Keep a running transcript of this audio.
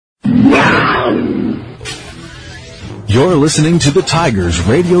You're listening to the Tigers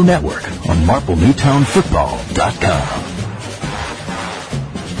Radio Network on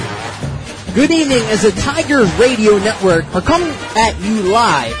MarpleNewtownFootball.com. Good evening, as the Tigers Radio Network are coming at you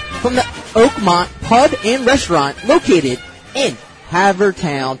live from the Oakmont Pub and Restaurant located in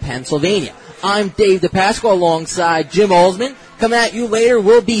Havertown, Pennsylvania. I'm Dave DePasqua alongside Jim Olsman. Coming at you later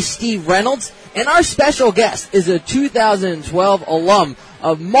will be Steve Reynolds, and our special guest is a 2012 alum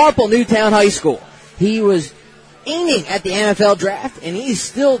of Marple Newtown High School. He was aiming at the NFL draft, and he's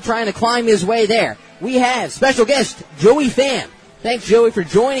still trying to climb his way there. We have special guest Joey Pham. Thanks, Joey, for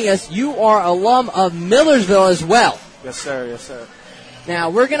joining us. You are alum of Millersville as well. Yes, sir. Yes, sir. Now,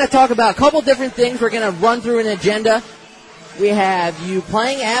 we're going to talk about a couple different things. We're going to run through an agenda. We have you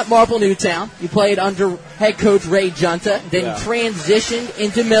playing at Marple Newtown. You played under head coach Ray Junta, then you transitioned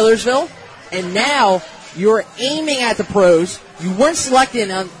into Millersville, and now you're aiming at the pros. You weren't selected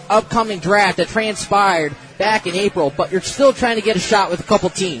in an upcoming draft that transpired back in April, but you're still trying to get a shot with a couple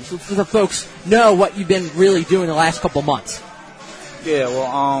teams, so the folks know what you've been really doing the last couple months. Yeah,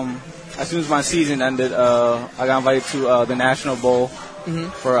 well, as soon as my season ended, I got invited to the National Bowl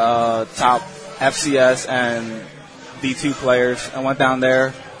for top FCS and D2 players. I went down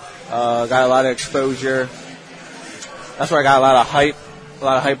there, got a lot of exposure. That's where I got a lot of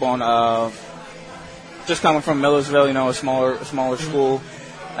hype on just coming from Millersville, you know, a smaller school.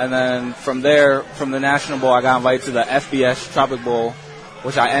 And then from there, from the National Bowl, I got invited to the FBS Tropic Bowl,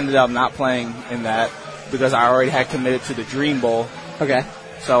 which I ended up not playing in that because I already had committed to the Dream Bowl. Okay.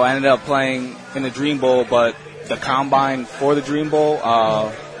 So I ended up playing in the Dream Bowl, but the combine for the Dream Bowl,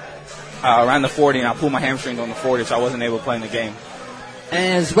 ran the 40, and I pulled my hamstring on the 40, so I wasn't able to play in the game.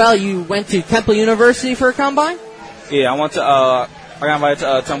 And as well, you went to Temple University for a combine? Yeah, I got invited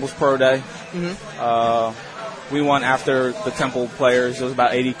to Temple's Pro Day. We won after the Temple players. There was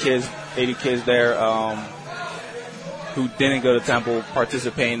about 80 kids there who didn't go to Temple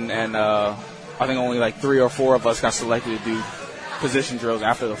participating, and I think only like 3 or 4 of us got selected to do position drills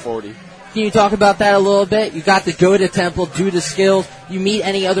after the 40. Can you talk about that a little bit? You got to go to Temple, do the skills. You meet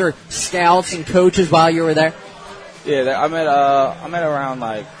any other scouts and coaches while you were there? Yeah, I met around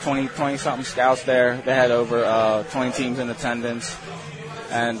like 20 something scouts there. They had over 20 teams in attendance,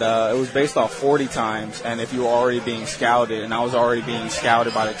 and it was based off 40 times. And if you were already being scouted, and I was already being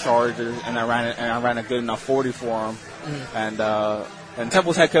scouted by the Chargers, and I ran a good enough 40 for them. And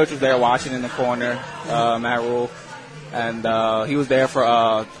Temple's head coach was there watching in the corner, Matt Rule. And he was there for,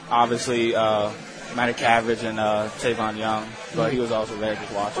 obviously, Matty Cabbage and Tavon Young. But he was also there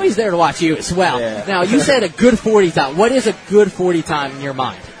just watching. Well, he's there to watch you as well. Yeah. Now, you said a good 40 time. What is a good 40 time in your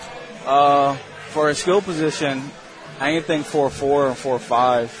mind? For a skill position, anything 4.4 or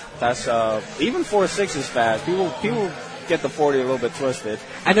 4.5, that's, even 4.6 is fast. People get the 40 a little bit twisted.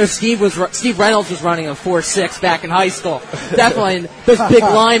 I know Steve Reynolds was running a 4.6 back in high school. Definitely those big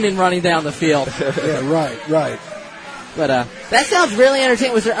linemen running down the field. Yeah, right. But that sounds really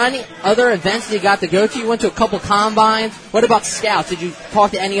entertaining. Was there any other events that you got to go to? You went to a couple combines. What about scouts? Did you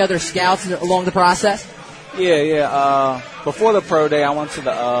talk to any other scouts along the process? Yeah. Before the pro day, I went to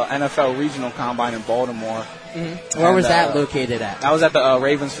the NFL Regional Combine in Baltimore. Where was that located at? I was at the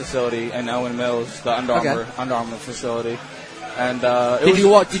Ravens facility in Owen Mills, the Under Armour facility. And did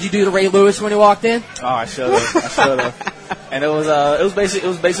you do the Ray Lewis when you walked in? Oh, I should have. And it was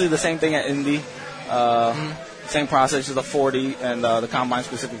basically the same thing at Indy. Same process as the 40 and the combine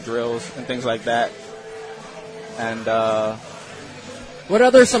specific drills and things like that. And what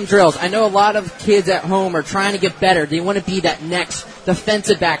other some drills? I know a lot of kids at home are trying to get better. They want to be that next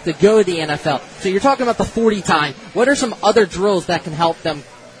defensive back to go to the NFL. So you're talking about the 40 time. What are some other drills that can help them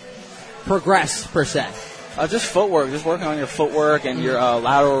progress per se? Just footwork, just working on your footwork and your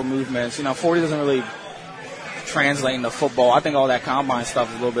lateral movements. 40 doesn't really translate into football. I think all that combine stuff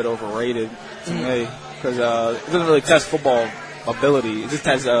is a little bit overrated to me. Because it doesn't really test football ability. It just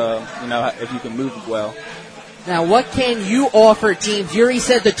tests, if you can move well. Now, what can you offer teams? You already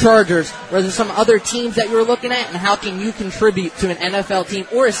said the Chargers. Were there some other teams that you were looking at, and how can you contribute to an NFL team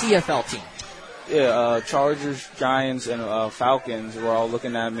or a CFL team? Yeah, Chargers, Giants, and Falcons were all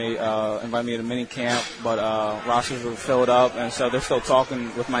looking at me, invited me to mini camp, but rosters were filled up, and so they're still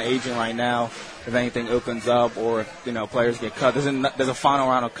talking with my agent right now if anything opens up or players get cut. There's a final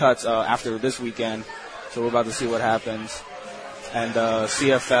round of cuts after this weekend. So we're about to see what happens. And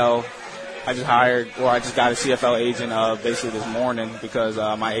CFL, I just got a CFL agent basically this morning because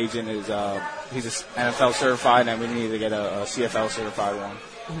my agent is he's NFL certified and we need to get a CFL certified one.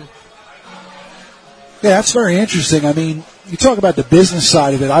 Yeah, that's very interesting. I mean, you talk about the business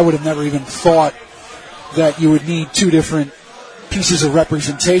side of it. I would have never even thought that you would need 2 different pieces of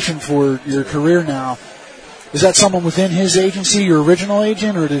representation for your career now. Is that someone within his agency, your original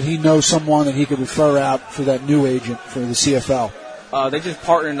agent, or did he know someone that he could refer out for that new agent for the CFL? They just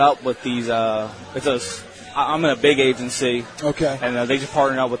partnered up with these. I'm in a big agency. Okay. And they just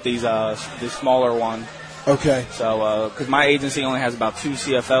partnered up with this smaller one. Okay. So, because my agency only has about 2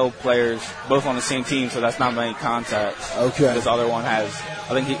 CFL players, both on the same team, so that's not many contacts. Okay. This other one has.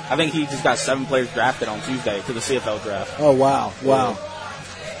 I think he just got 7 players drafted on Tuesday to the CFL draft. Oh wow! Wow.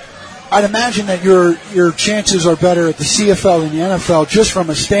 I'd imagine that your chances are better at the CFL than the NFL, just from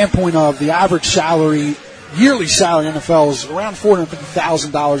a standpoint of the average salary, yearly salary in the NFL is around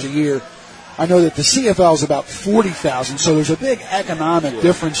 $450,000 a year. I know that the CFL is about $40,000, so there's a big economic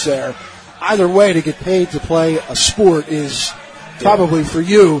difference there. Either way, to get paid to play a sport is probably for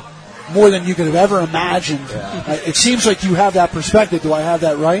you more than you could have ever imagined. Yeah. It seems like you have that perspective. Do I have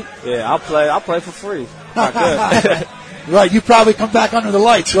that right? Yeah, I'll play for free. Not good. Right, you probably come back under the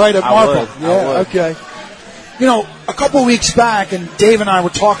lights, right, at Marple. I would. Okay. You know, a couple weeks back, and Dave and I were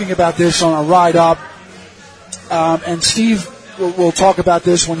talking about this on a ride up, and Steve will talk about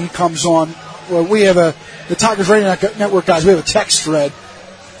this when he comes on. Well, we have the Tigers Radio Network guys, we have a text thread,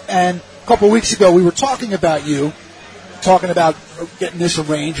 and a couple weeks ago we were talking about you, talking about getting this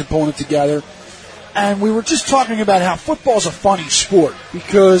arranged and pulling it together, and we were just talking about how football's a funny sport,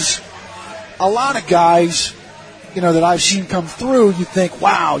 because a lot of guys, you know, that I've seen come through, you think,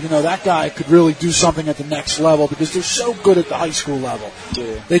 wow, you know, that guy could really do something at the next level because they're so good at the high school level.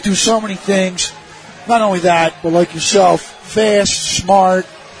 Yeah. They do so many things. Not only that, but like yourself, fast, smart,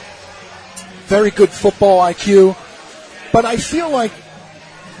 very good football IQ. But I feel like,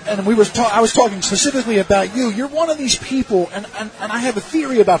 and I was talking specifically about you, you're one of these people, and I have a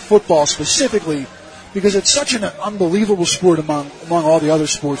theory about football specifically because it's such an unbelievable sport among all the other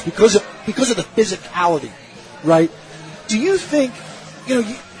sports because of the physicality. Right? Do you think, you know,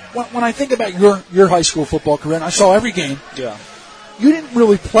 when I think about your high school football career, and I saw every game, yeah, you didn't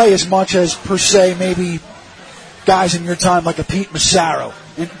really play as much as, per se, maybe guys in your time like a Pete Massaro,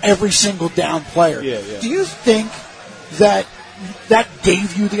 an every single down player. Yeah. Do you think that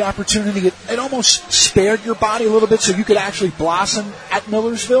gave you the opportunity, it almost spared your body a little bit so you could actually blossom at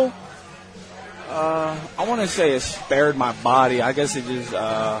Millersville? I want to say it spared my body. I guess it just...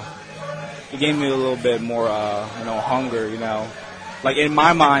 it gave me a little bit more, hunger, you know. Like, in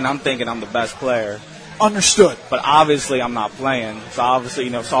my mind, I'm thinking I'm the best player. Understood. But obviously, I'm not playing. So,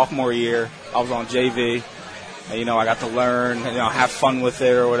 obviously, sophomore year, I was on JV. And, I got to learn, have fun with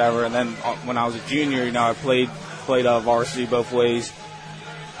it or whatever. And then when I was a junior, I played varsity both ways.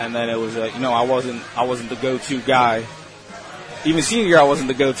 And then it was, I wasn't the go-to guy. Even senior year, I wasn't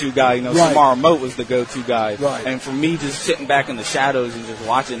the go-to guy. Right. Samara Moat was the go-to guy. Right. And for me, just sitting back in the shadows and just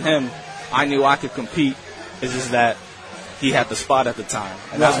watching him, I knew I could compete. It's just that he had the spot at the time.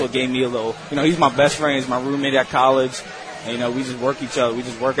 And that's what gave me a little, he's my best friend. He's my roommate at college. And, we just work each other. We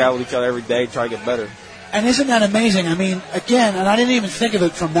just work out with each other every day, try to get better. And isn't that amazing? I mean, again, and I didn't even think of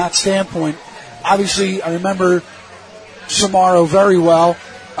it from that standpoint. Obviously, I remember Samaro very well.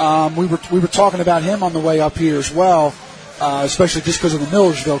 We were talking about him on the way up here as well, especially just because of the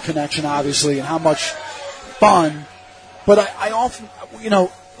Millersville connection, obviously, and how much fun. But I often,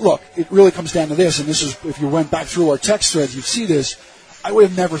 look, it really comes down to this, and this is, if you went back through our text threads, you'd see this. I would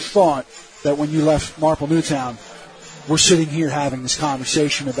have never thought that when you left Marple Newtown, we're sitting here having this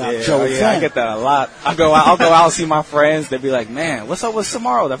conversation about Joe Fenn. I get that a lot. I'll go out and see my friends. They'd be like, man, what's up with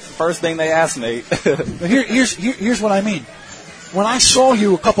Samaro? That's the first thing they ask me. Here's what I mean. When I saw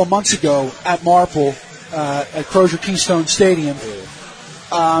you a couple months ago at Marple, at Crozier Keystone Stadium,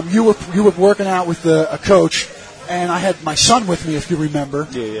 you were working out with a coach, and I had my son with me, if you remember.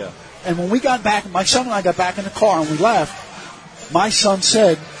 Yeah. And when we got back, my son and I got back in the car and we left, my son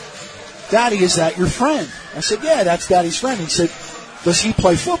said, Daddy, is that your friend? I said, yeah, that's Daddy's friend. He said, does he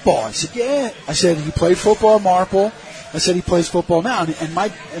play football? I said, yeah. I said, he played football at Marple. I said, he plays football now. And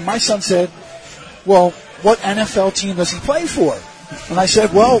my son said, well, what NFL team does he play for? And I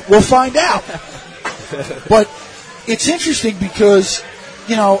said, well, we'll find out. But it's interesting because,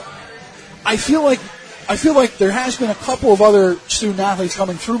 I feel like there has been a couple of other student athletes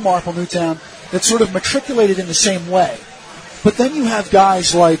coming through Marple Newtown that sort of matriculated in the same way. But then you have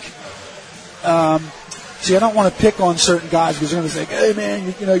guys like, I don't want to pick on certain guys because they're going to think, hey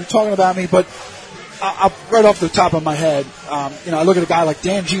man, you're talking about me. But I'll right off the top of my head, I look at a guy like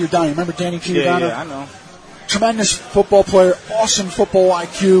Dan Giordano. Remember Danny Giordano? Yeah, I know. Tremendous football player, awesome football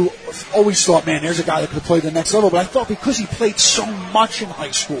IQ. Always thought, man, there's a guy that could play the next level. But I thought because he played so much in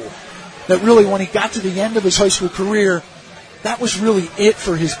high school, that really when he got to the end of his high school career, that was really it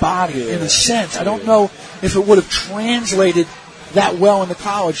for his body in a sense. I don't know if it would have translated that well into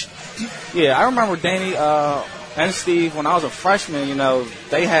college. Yeah, I remember Danny and Steve when I was a freshman. You know,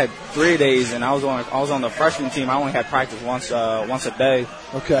 they had 3 days, and I was on the freshman team. I only had practice once a day.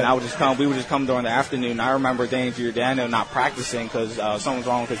 Okay. And we would just come during the afternoon. I remember Danny Giordano not practicing because something was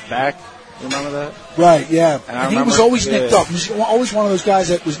wrong with his back. You remember that? Right, yeah. And he was always nicked up. He was always one of those guys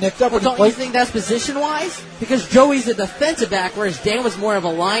that was nicked up. Well, don't you think that's position-wise? Because Joey's a defensive back, whereas Dan was more of a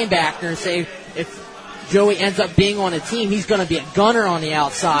linebacker. Say, if Joey ends up being on a team, he's going to be a gunner on the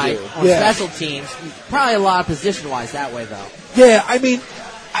outside on special teams. Probably a lot of position-wise that way, though. Yeah, I mean,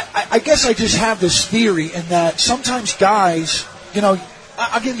 I guess I just have this theory in that sometimes guys, you know,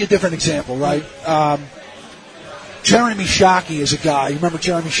 I'll give you a different example, right? Jeremy Shockey is a guy. You remember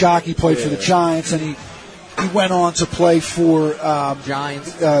Jeremy Shockey played for the Giants, and he went on to play for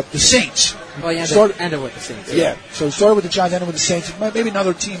Giants, the Saints. Well, he ended with the Saints. Yeah, so he started with the Giants, ended with the Saints. Maybe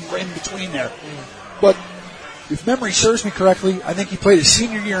another team in between there. But if memory serves me correctly, I think he played his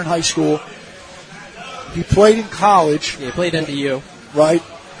senior year in high school. He played in college. Yeah, he played at the U. Right.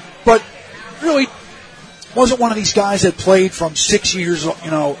 But really wasn't one of these guys that played from 6 years,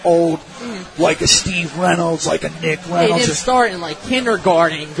 old, like a Steve Reynolds, like a Nick Reynolds. He didn't start in like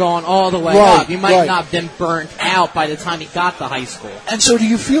kindergarten, going all the way up. He might not have been burnt out by the time he got to high school. And so, do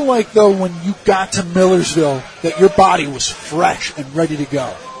you feel like though, when you got to Millersville, that your body was fresh and ready to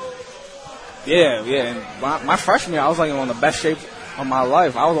go? Yeah. And my freshman year, I was like in one of the best shapes of my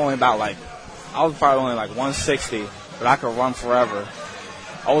life. I was probably only like 160, but I could run forever.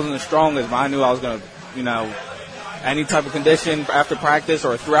 I wasn't the strongest, but I knew I was going to, any type of condition after practice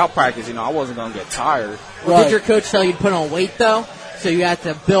or throughout practice, I wasn't going to get tired. Well, did your coach tell you to put on weight, though? So you had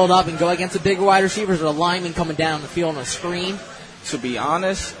to build up and go against the bigger wide receivers or the linemen coming down the field on a screen? To be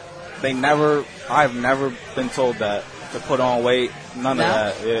honest, I've never been told that, to put on weight. None of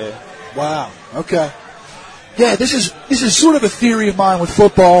that, yeah. Wow, okay. Yeah, this is sort of a theory of mine with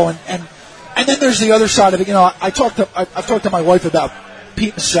football, and then there's the other side of it. I've talked to my wife about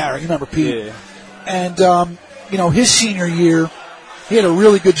Pete Massara. You remember Pete? Yeah. And, his senior year, he had a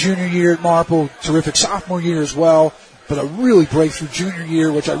really good junior year at Marple, terrific sophomore year as well, but a really breakthrough junior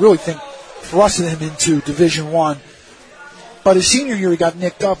year, which I really think thrusted him into Division I. But his senior year, he got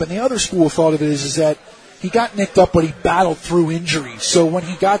nicked up, and the other school of thought of it is that he got nicked up, but he battled through injuries. So when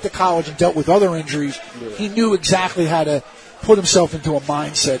he got to college and dealt with other injuries, he knew exactly how to put himself into a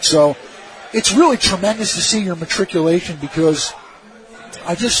mindset. So it's really tremendous to see your matriculation, because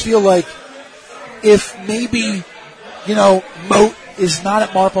I just feel like if maybe, Moat is not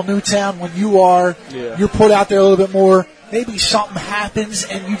at Marple Newtown when you are, you're put out there a little bit more, maybe something happens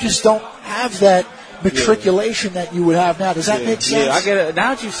and you just don't have that matriculation that you would have now. Does that make sense? Yeah, I get it.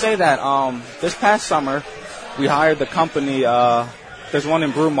 Now that you say that, this past summer, we hired the company, there's one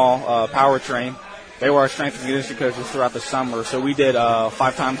in Broomall, Powertrain. They were our strength and conditioning coaches throughout the summer, so we did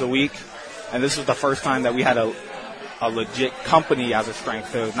 5 times a week, and this was the first time that we had a legit company as a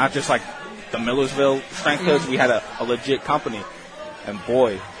strength coach, not just like the Millersville strength coach. We had a legit company, and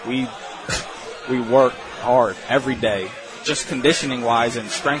boy, we worked hard every day, just conditioning wise and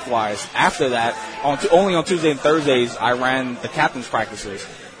strength wise. After that, only on Tuesday and Thursdays, I ran the captain's practices,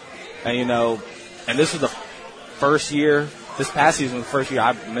 and and this was the first year. This past season was the first year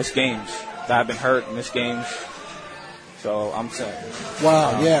I missed games. That I've been hurt, missed games. So I'm saying,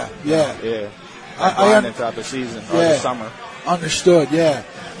 wow, yeah. I throughout the season or the summer. Understood, yeah.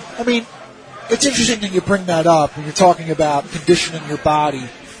 I mean, it's interesting that you bring that up when you're talking about conditioning your body.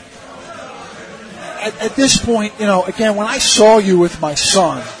 At this point, again, when I saw you with my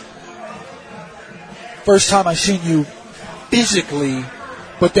son, first time I seen you physically,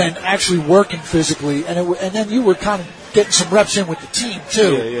 but then actually working physically, and then you were kind of getting some reps in with the team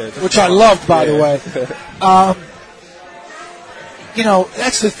too, which I loved, by the way.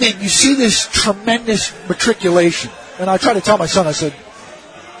 That's the thing. You see this tremendous matriculation. And I try to tell my son, I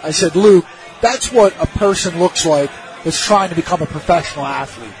said, Luke, that's what a person looks like that's trying to become a professional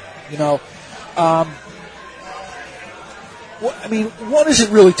athlete. What does it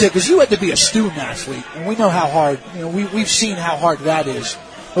really take? Because you had to be a student athlete, and we know how hard, we've seen how hard that is.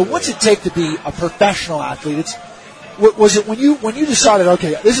 But what's it take to be a professional athlete? Was it when you decided,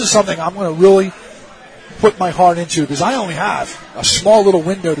 okay, this is something I'm going to really put my heart into, because I only have a small little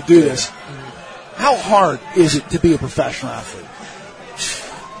window to do this. How hard is it to be a professional athlete?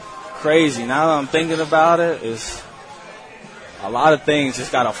 Crazy. Now that I'm thinking about it, is a lot of things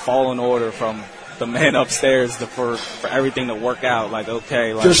just got to fall in order from the man upstairs for everything to work out. Like,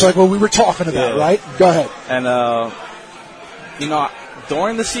 okay. Just like what we were talking about, right? Go ahead. And,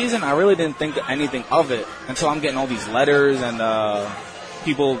 during the season, I really didn't think anything of it until I'm getting all these letters and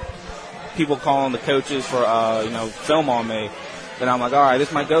people calling the coaches for film on me, then I'm like, all right,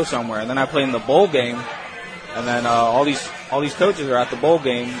 this might go somewhere. And then I played in the bowl game, and then all these coaches are at the bowl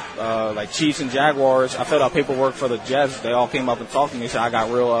game, like Chiefs and Jaguars. I filled out paperwork for the Jets. They all came up and talked to me, said I got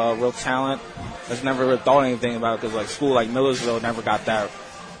real talent. I just never really thought anything about it because like school like Millersville never got that.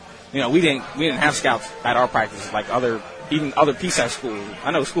 We didn't have scouts at our practices like other PSAC schools.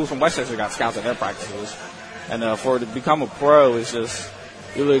 I know schools from Westchester got scouts at their practices, and for to become a pro is just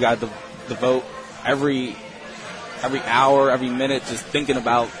you really got to devote every hour, every minute just thinking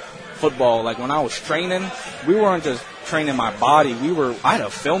about football. Like when I was training, we weren't just training my body. I had a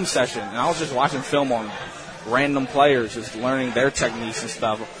film session, and I was just watching film on random players, just learning their techniques and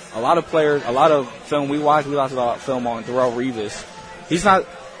stuff. A lot of film we watched a lot of film on Darrelle Revis. He's not,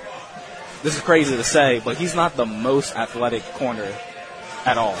 this is crazy to say, but he's not the most athletic corner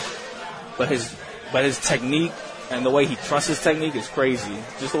at all. But his technique and the way he trusts his technique is crazy.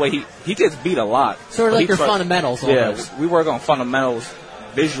 Just the way he gets beat a lot. Sort of like your fundamentals almost. Yeah, we work on fundamentals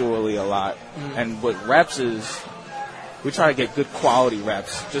visually a lot. And what reps is, we try to get good quality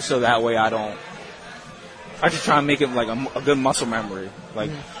reps, just so that way I just try and make it like a good muscle memory, like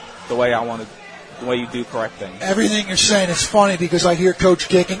the way you do correct things. Everything you're saying is funny because I hear Coach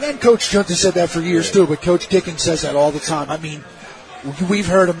Dicking, and Coach Junta said that for years too, but Coach Dicking says that all the time. I mean, we've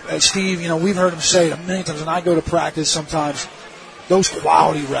heard him, Steve, we've heard him say it many times, and I go to practice sometimes. Those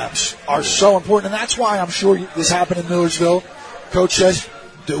quality reps are so important, and that's why I'm sure this happened in Millersville. Coach says,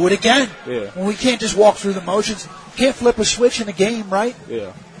 do it again. Yeah. Well, we can't just walk through the motions. Can't flip a switch in a game, right?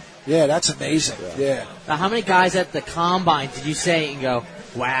 Yeah. Yeah, that's amazing. Yeah. Now, how many guys at the combine did you say and go,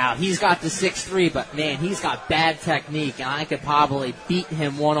 wow, he's got the 6'3", but man, he's got bad technique, and I could probably beat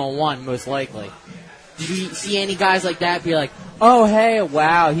him one-on-one most likely? Did you see any guys like that be like, oh, hey,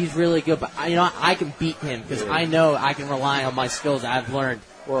 wow, he's really good, but I can beat him because I know I can rely on my skills I've learned?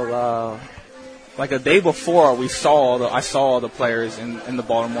 Well, like the day before, I saw all the players in the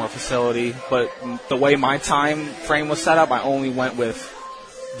Baltimore facility, but the way my time frame was set up, I only went with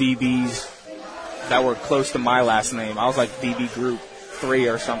DBs that were close to my last name. I was like DB group 3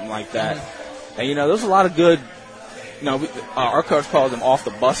 or something like that. And there's a lot of good. Our coach calls them off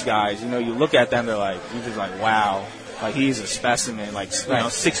the bus guys. You look at them, you're just like, wow, like he's a specimen. Like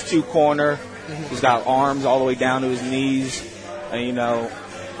 6'2" corner, he's got arms all the way down to his knees, and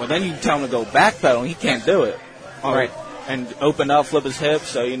well, then you tell him to go backpedal, and he can't do it. Right. And open up, flip his hips.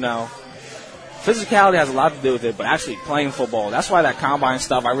 So, physicality has a lot to do with it, but actually playing football, that's why that combine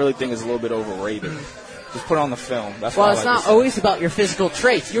stuff I really think is a little bit overrated. Just put on the film. That's well, what it's I like not always about your physical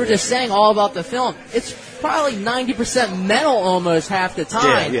traits. You were just saying all about the film. It's probably 90% mental almost half the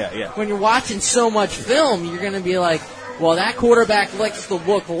time. Yeah. When you're watching so much film, you're going to be like, well, that quarterback likes to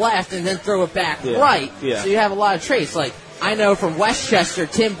look left and then throw it back right. Yeah. So you have a lot of traits. Like, I know from Westchester,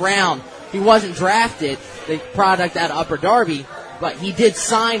 Tim Brown, he wasn't drafted, the product out of Upper Darby, but he did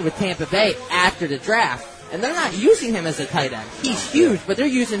sign with Tampa Bay after the draft. And they're not using him as a tight end. He's huge, but they're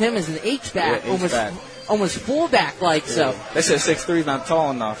using him as an H-back, almost fullback-like. So they said 6'3" is not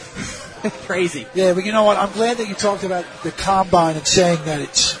tall enough. Crazy. Yeah, but you know what? I'm glad that you talked about the combine and saying that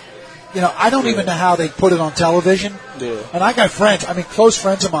it's, I don't even know how they put it on television. Yeah. And I got friends, close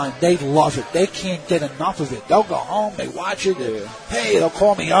friends of mine, they love it. They can't get enough of it. They'll go home, they watch it, and, hey, they'll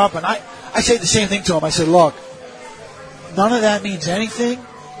call me up, and I say the same thing to them. I said, look, none of that means anything.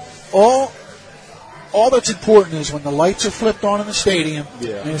 All that's important is when the lights are flipped on in the stadium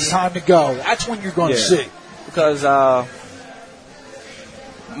and it's time to go. That's when you're going to see. Because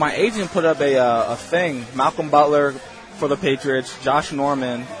my agent put up a thing. Malcolm Butler for the Patriots, Josh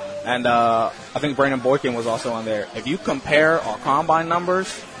Norman, and I think Brandon Boykin was also on there. If you compare our combine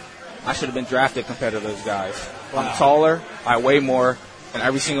numbers, I should have been drafted compared to those guys. Wow. I'm taller, I weigh more, and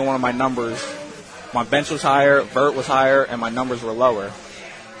every single one of my numbers, my bench was higher, vert was higher, and my numbers were lower.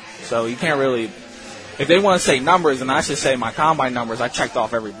 So you can't really... If they want to say numbers, then I should say my combine numbers. I checked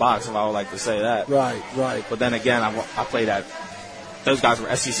off every box if I would like to say that. Right. But then again, I played at... Those guys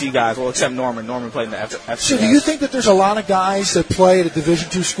were SEC guys. Well, except Norman. Norman played in the FCS. So do you think that there's a lot of guys that play at a Division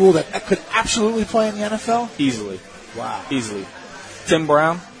II school that could absolutely play in the NFL? Easily. Wow. Easily. Tim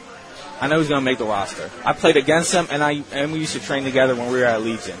Brown, I know he's going to make the roster. I played against him, and we used to train together when we were at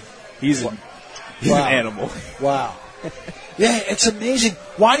Legion. He's an animal. Wow. Yeah, it's amazing.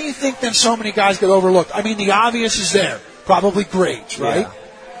 Why do you think then so many guys get overlooked? The obvious is there. Probably grades, right? Yeah.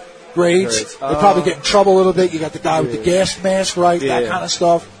 Grades. They probably get in trouble a little bit. You got the guy with the gas mask, right? That kind of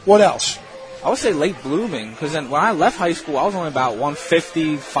stuff. What else? I would say late blooming, because then when I left high school, I was only about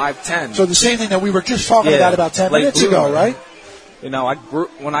 150, 5'10". So the same thing that we were just talking about 10 minutes ago, right? I grew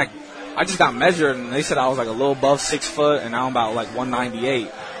when I just got measured, and they said I was like a little above 6 foot, and now I'm about like 198.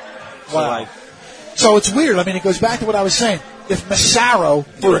 Wow. So it's weird. It goes back to what I was saying. if Massaro,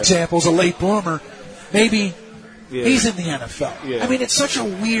 for example, is a late bloomer, maybe he's in the NFL. Yeah. I mean, it's such a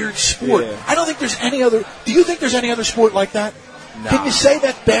weird sport. Yeah. I don't think there's any other. Do you think there's any other sport like that? No. Can you say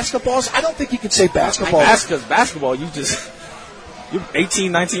that basketball's? I don't think you can say basketball. Because basketball, you're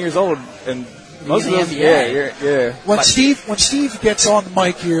 18, 19 years old, and most of those, yeah. When Steve gets on the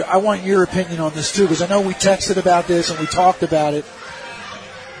mic here, I want your opinion on this too, because I know we texted about this and we talked about it.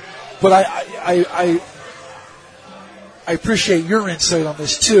 But I appreciate your insight on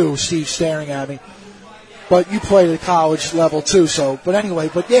this too, Steve, staring at me. But you played at college level too, so. But anyway,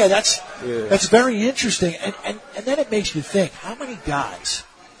 that's very interesting, and then it makes you think: how many guys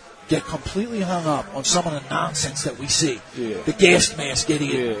get completely hung up on some of the nonsense that we see? Yeah. The gas mask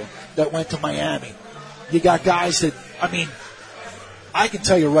idiot that went to Miami. You got guys that, I mean, I can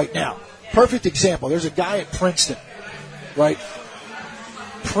tell you right now, perfect example. There's a guy at Princeton, right?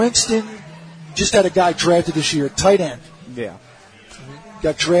 Princeton just had a guy drafted this year, tight end. Yeah.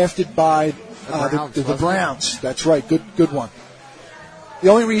 Got drafted by the Browns. That's right. Good one. The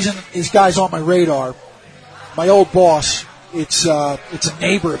only reason his guy's on my radar, my old boss, it's a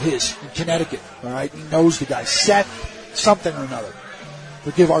neighbor of his in Connecticut. All right, he knows the guy. Seth something or another.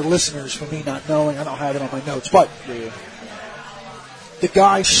 Forgive our listeners for me not knowing. I don't have it on my notes, but the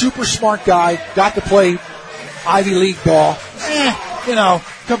guy, super smart guy, got to play Ivy League ball.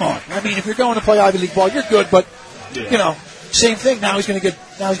 Come on. I mean, if you're going to play Ivy League ball, you're good, but same thing. Now he's going to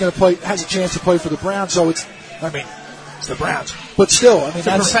play. Has a chance to play for the Browns. So it's the Browns, but still, I mean, it's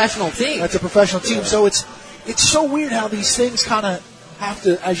a professional team. That's a professional team. Yeah. So it's so weird how these things kind of have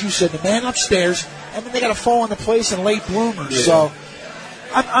to, as you said, the man upstairs, and then they got to fall into place in late bloomers. Yeah. So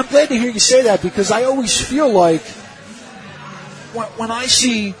I'm glad to hear you say that, because I always feel like when I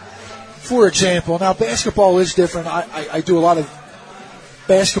see, for example, now basketball is different. I do a lot of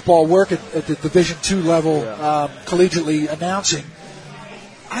basketball work at the Division II level, collegiately announcing.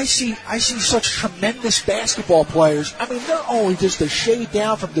 I see such tremendous basketball players. I mean, they're only just a shade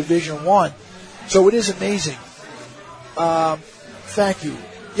down from Division I, so it is amazing. Thank you.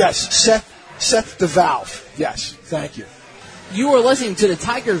 Yes, Seth DeValve. Yes, thank you. You are listening to the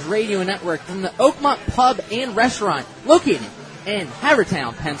Tigers Radio Network from the Oakmont Pub and Restaurant, located in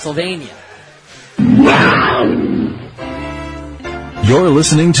Havertown, Pennsylvania. You're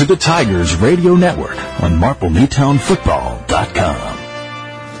listening to the Tigers Radio Network on MarpleNewtownFootball.com.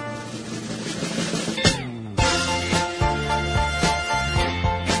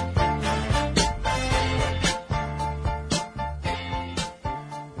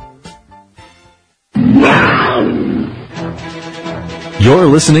 You're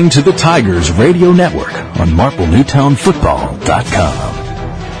listening to the Tigers Radio Network on MarpleNewtownFootball.com.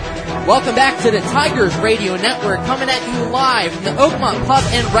 Welcome back to the Tigers Radio Network, coming at you live from the Oakmont Pub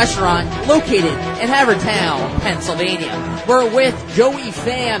and Restaurant, located in Havertown, Pennsylvania. We're with Joey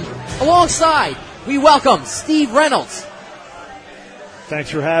Pham. Alongside, we welcome Steve Reynolds.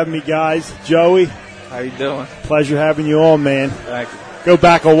 Thanks for having me, guys. Joey. How you doing? Pleasure having you on, man. Thank you. Go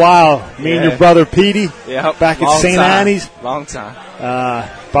back a while. Me and your brother Petey. Yeah. Back at St. Annie's. Long time.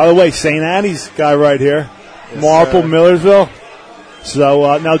 By the way, St. Annie's guy right here. Yes, Marple, sir. Millersville.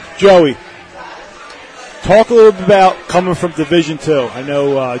 So, now, Joey, talk a little bit about coming from Division II. I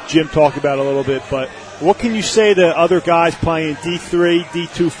know Jim talked about it a little bit, but what can you say to other guys playing D3,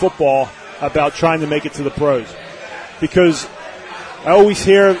 D2 football about trying to make it to the pros? Because I always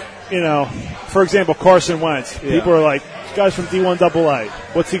hear, for example, Carson Wentz. Yeah. People are like, this guy's from D1 AA.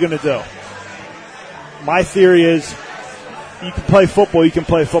 What's he going to do? My theory is, you can play football, I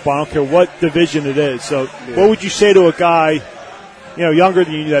don't care what division it is. So what would you say to a guy, younger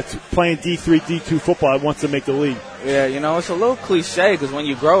than you that's playing D3, D2 football that wants to make the league? Yeah, it's a little cliche, because when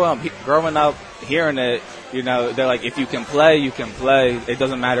you growing up hearing it, they're like, if you can play, you can play. It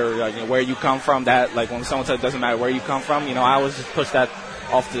doesn't matter where you come from. That, like, when someone says it doesn't matter where you come from, I always just push that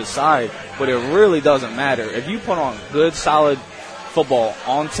off to the side. But it really doesn't matter. If you put on good, solid football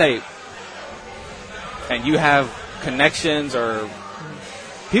on tape, and you have connections, or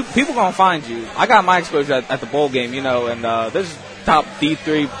people gonna find you. I got my exposure at the bowl game, and there's top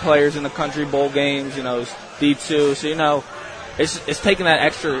D3 players in the country bowl games, D2. So it's taking that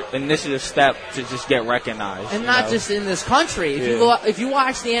extra initiative step to just get recognized. And not just in this country. If you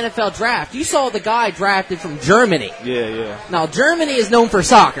watch the NFL draft, you saw the guy drafted from Germany. Yeah. Now, Germany is known for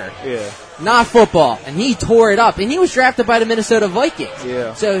soccer. Yeah. Not football. And he tore it up. And he was drafted by the Minnesota Vikings.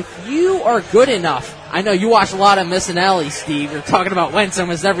 Yeah. So if you are good enough, I know you watch a lot of Missinelli, Steve. You're talking about Wentz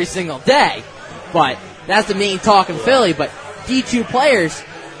almost every single day. But that's the main talk in Philly. But D2 players,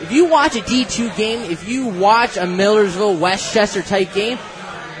 if you watch a D2 game, if you watch a Millersville, Westchester type game,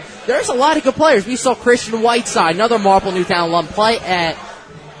 there's a lot of good players. We saw Christian Whiteside, another Marple Newtown alum, play at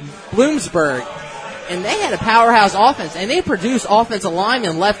Bloomsburg, and they had a powerhouse offense, and they produce offensive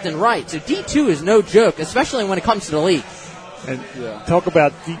linemen left and right. So D2 is no joke, especially when it comes to the league. And talk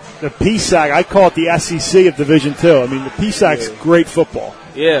about the PSAC. I call it the SEC of Division II. I mean, the PSAC's great football.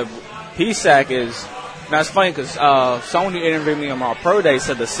 Yeah, PSAC is. Now it's funny because someone who interviewed me on my pro day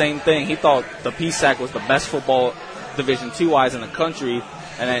said the same thing. He thought the PSAC was the best football Division II wise in the country,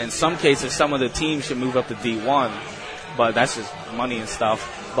 and then in some cases, some of the teams should move up to D1. But that's just money and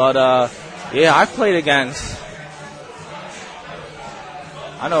stuff. But yeah, I've played against.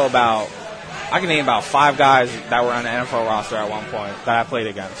 I can name about 5 guys that were on the NFL roster at one point that I played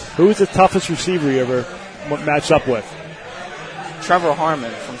against. Who was the toughest receiver you ever matched up with? Trevor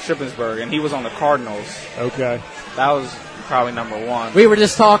Harmon from Shippensburg, and he was on the Cardinals. Okay. That was probably number 1. We were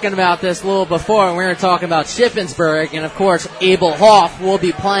just talking about this a little before, and we were talking about Shippensburg, and of course, Abel Hoff will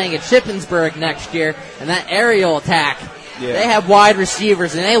be playing at Shippensburg next year, and that aerial attack. Yeah. They have wide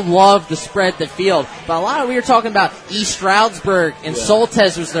receivers, and they love to spread the field. But we were talking about East Stroudsburg, and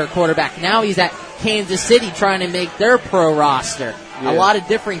Soltez was their quarterback. Now he's at Kansas City trying to make their pro roster. Yeah. A lot of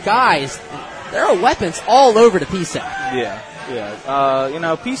different guys. There are weapons all over the PSAC. Yeah.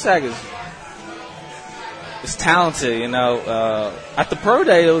 PSAC is talented. At the pro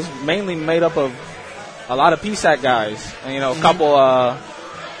day, it was mainly made up of a lot of PSAC guys, and a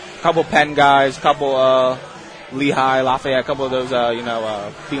couple Penn guys, couple Lehigh, Lafayette, a couple of those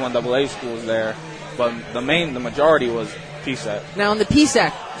B1AA schools there, but the majority was PSAC. Now in the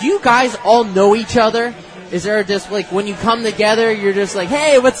PSAC, do you guys all know each other? Is there just when you come together, you're just like,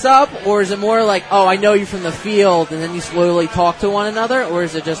 hey, what's up? Or is it more like, oh, I know you from the field, and then you slowly talk to one another? Or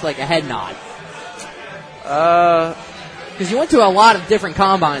is it just like a head nod? Because you went to a lot of different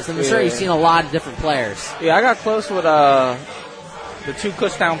combines, and I'm sure you've seen a lot of different players. Yeah, I got close with the 2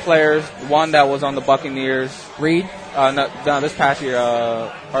 Kutztown players, one that was on the Buccaneers. Reed? No, this past year,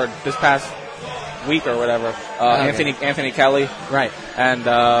 or this past week or whatever. Anthony Kelly. Right. And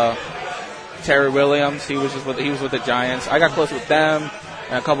Terry Williams, he was with the Giants. I got close with them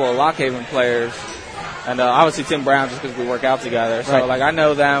and a couple of Lockhaven players. And obviously Tim Brown, just because we work out together. So, I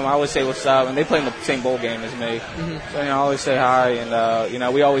know them. I always say what's up. And they play in the same bowl game as me. Mm-hmm. So, I always say hi.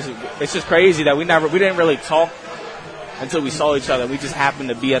 And, we always – it's just crazy that we didn't really talk until we saw each other. We just happened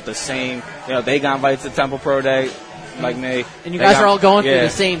to be at the same – they got invited to Temple Pro Day like me. And you guys are all going through the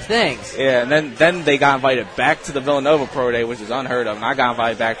same things. Yeah, and then they got invited back to the Villanova Pro Day, which is unheard of. And I got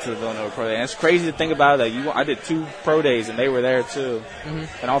invited back to the Villanova Pro Day. And it's crazy to think about it that I did 2 pro days, and they were there too. Mm-hmm.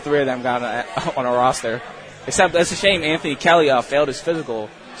 And all 3 of them got on a roster. Except it's a shame Anthony Kelly failed his physical,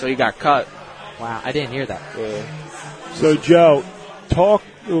 so he got cut. Wow, I didn't hear that. Yeah. So, Joe, talk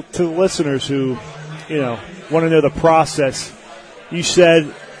to the listeners who, want to know the process. You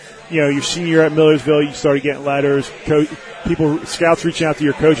said, your senior year at Millersville, you started getting letters, scouts reaching out to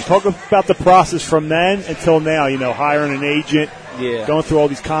your coaches. Talk about the process from then until now, hiring an agent, going through all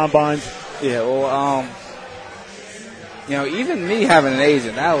these combines. Yeah, well, even me having an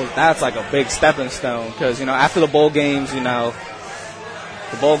agent, that's like a big stepping stone because, after the bowl games, the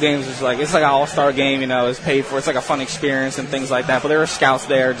bowl games is it's like an all-star game, it's paid for. It's like a fun experience and things like that. But there are scouts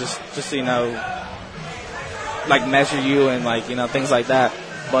there just measure you and, things like that.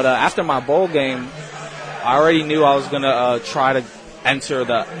 But after my bowl game, I already knew I was going to try to enter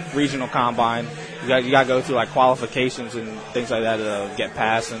the regional combine. You got to go through, qualifications and things like that to get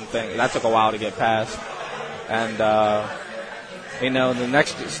past and things. That took a while to get past. And, the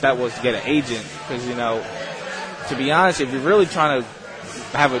next step was to get an agent because, to be honest, if you're really trying to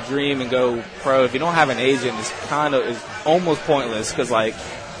have a dream and go pro, if you don't have an agent, it's almost pointless because,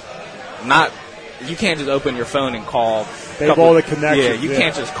 you can't just open your phone and call. They have all the connections. Yeah, you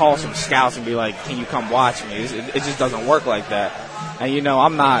can't just call some scouts and be like, can you come watch me? It just doesn't work like that. And,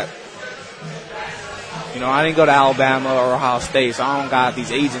 I'm not, I didn't go to Alabama or Ohio State, so I don't got these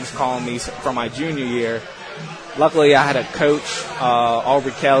agents calling me from my junior year. Luckily, I had a coach,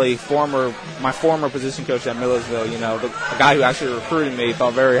 Aubrey Kelly, my former position coach at Millersville, the guy who actually recruited me,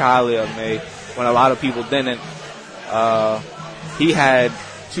 thought very highly of me when a lot of people didn't. He had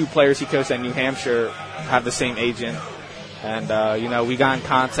 2 players he coached at New Hampshire have the same agent. And, we got in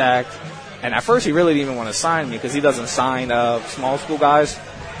contact. And at first, he really didn't even want to sign me because he doesn't sign small school guys.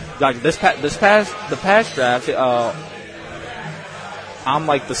 The past draft, I'm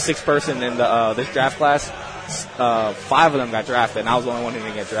the 6th person in this draft class. 5 of them got drafted, and I was the only one who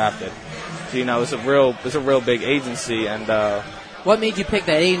didn't get drafted. So, it's a real big agency. And what made you pick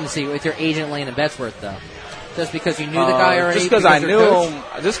that agency with your agent Landon Betzworth, though? Just because you knew the guy already? Just because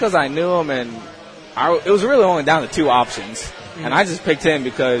I knew him, and it was really only down to 2 options. And I just picked him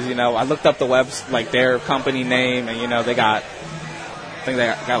because, you know, I looked up the like their company name, and, you know, I think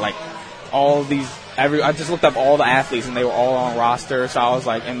they got like all these, I just looked up all the athletes, and they were all on roster. So I was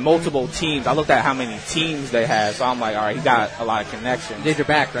like, and multiple teams. I looked at how many teams they had. So I'm like, all right, he got a lot of connections. Did your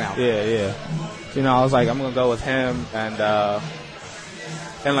background. Yeah. You know, I was like, I'm going to go with him. And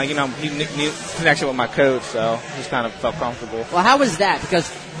like, you know, he knew connection with my coach, so just kind of felt comfortable. Well, how was that? Because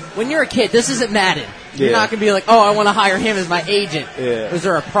when you're a kid, this isn't Madden. You're not going to be like, oh, I want to hire him as my agent. Yeah. Was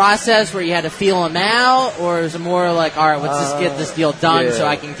there a process where you had to feel him out, or was it more like, all right, let's just get this deal done so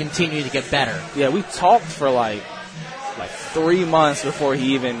I can continue to get better? Yeah, we talked for like 3 months before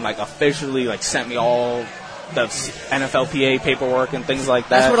he even like officially like sent me all the NFLPA paperwork and things like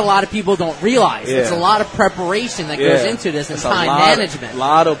that. That's what a lot of people don't realize. Yeah. It's a lot of preparation that goes into this, and time management. A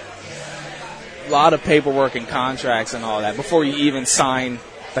lot of paperwork and contracts and all that before you even sign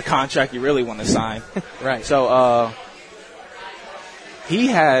the contract you really want to sign. Right. So he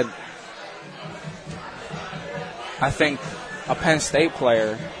had, I think, a Penn State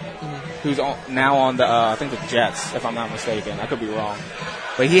player who's now on the I think the Jets, if I'm not mistaken. I could be wrong.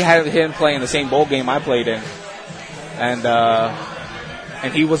 But he had him play in the same bowl game I played in. And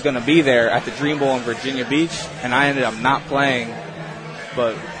he was going to be there at the Dream Bowl in Virginia Beach, and I ended up not playing.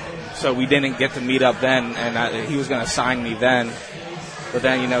 But so we didn't get to meet up then, and he was going to sign me then. But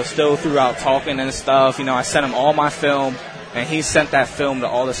then, you know, still throughout talking and stuff, you know, I sent him all my film, and he sent that film to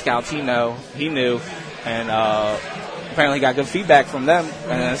all the scouts he knew, and apparently got good feedback from them.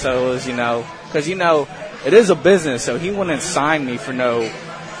 And then, so it was, you know, because, you know, it is a business, so he wouldn't sign me for no.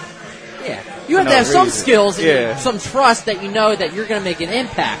 Yeah. You have to have some skills and some trust that you know that you're going to make an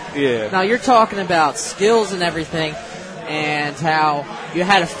impact. Yeah. Now, you're talking about skills and everything and how you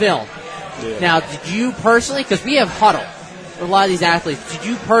had a film. Yeah. Now, did you personally, because we have Huddle with a lot of these athletes, did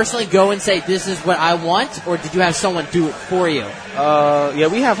you personally go and say, this is what I want, or did you have someone do it for you? Yeah,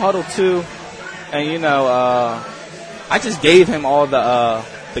 we have Huddle too. And, you know, I just gave him all the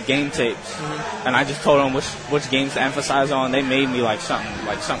game tapes, and I just told him which games to emphasize on. They made me like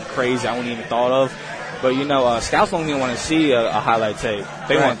something crazy I wouldn't even thought of. But, you know, scouts don't even want to see a highlight tape.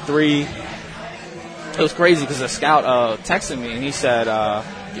 They want 3. It was crazy because the scout texted me, and he said,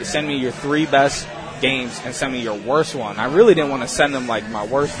 send me your 3 best games and send me your worst one. I really didn't want to send him like my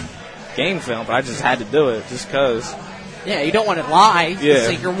worst game film, but I just had to do it just because. Yeah, you don't want to lie. Yeah. It's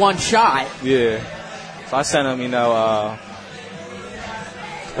like your one shot. Yeah. So I sent him, you know,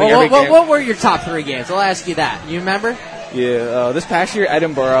 well, what were your top 3 games? I'll ask you that. You remember? Yeah, this past year,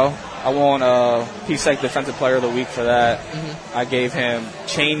 Edinburgh, I won PSEC Defensive Player of the Week for that. Mm-hmm. I gave him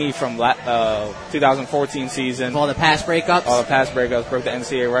Cheney from 2014 season. All the pass breakups? All the pass breakups, broke the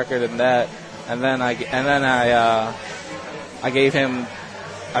NCAA record in that. And then I gave him,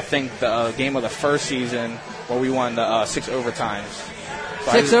 I think, the game of the first season where we won the 6 overtimes.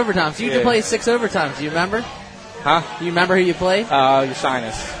 So 6 overtimes. You did play 6 overtimes. Do you remember? Huh? You remember who you played? Your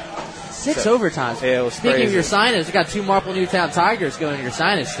Sinus. 6 overtimes. Yeah, it was Speaking crazy. of your Sinus, we got 2 Marple Newtown Tigers going to your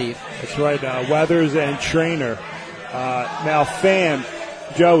Sinus, Chief. That's right, Weathers and Trainer. Now, Fam,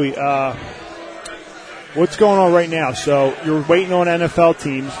 Joey, what's going on right now? So you're waiting on NFL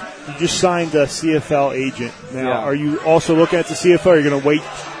teams. You just signed a CFL agent. Now, are you also looking at the CFL, or are you going to wait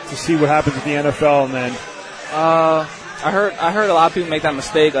to see what happens with the NFL and then? I heard a lot of people make that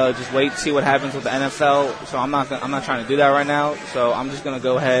mistake. Just wait, see what happens with the NFL. So I'm not trying to do that right now. So I'm just gonna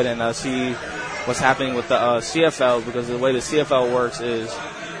go ahead and see what's happening with the CFL, because the way the CFL works is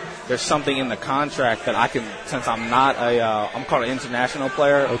there's something in the contract that I can, since I'm not I'm called an international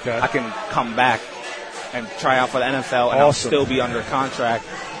player. Okay. I can come back and try out for the NFL, and I'll still be under contract.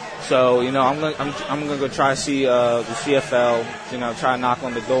 So, you know, I'm gonna go try to see the CFL. You know, try to knock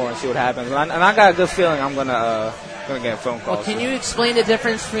on the door and see what happens. And I got a good feeling I'm gonna get a phone call. Well, can you explain the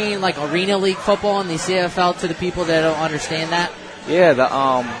difference between like Arena League football and the CFL to the people that don't understand that? Yeah,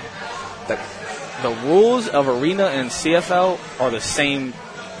 the rules of Arena and CFL are the same,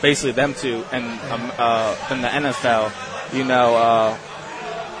 basically them two, and in the NFL, you know.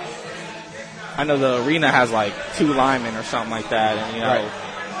 I know the Arena has like 2 linemen or something like that, and you know. Right.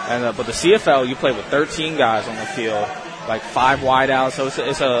 And but the CFL, you play with 13 guys on the field, like 5 wideouts. So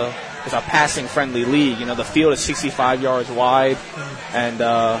it's a passing friendly league. You know, the field is 65 yards wide, and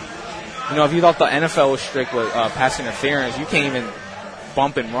you know, if you thought the NFL was strict with pass interference, you can't even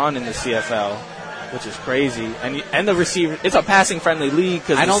bump and run in the CFL, which is crazy. And the receiver, it's a passing friendly league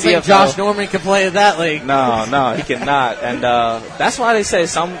because I don't think Josh Norman can play in that league. No, he cannot. And that's why they say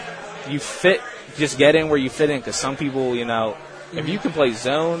just get in where you fit in, because some people, you know. If you can play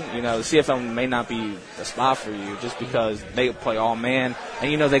zone, you know, the CFL may not be the spot for you just because they play all man. And,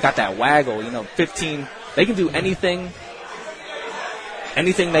 you know, they got that waggle, you know, 15. They can do anything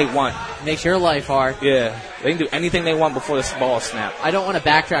anything they want. Makes your life hard. Yeah, they can do anything they want before the ball is snapped. I don't want to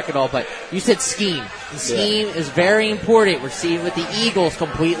backtrack at all, but you said scheme. The scheme is very important. We're seeing with the Eagles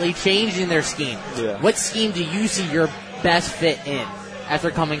completely changing their scheme. Yeah. What scheme do you see your best fit in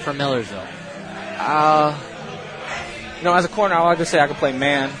after coming from Millersville? As a corner, I like to say I can play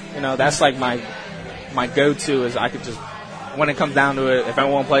man. That's like my go-to is I could just, when it comes down to it, if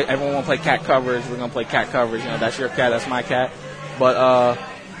everyone want to play cat coverage, we're going to play cat coverage. That's your cat, that's my cat. But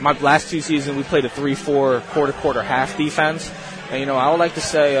my last 2 seasons, we played a 3-4 quarter half defense. And, I would like to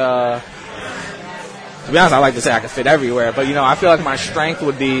say, to be honest, I like to say I can fit everywhere. But, I feel like my strength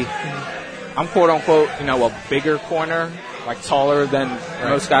would be, I'm quote-unquote, a bigger corner, like taller than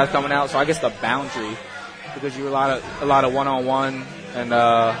most guys coming out. So I guess the boundary, because you're a lot of one-on-one and,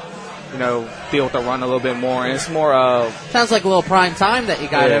 deal with the run a little bit more. And it's more sounds like a little prime time that you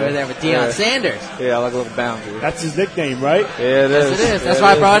got over there with Deion Sanders. Yeah, I like a little boundary. That's his nickname, right? Yeah, it is. Yes, it is. That's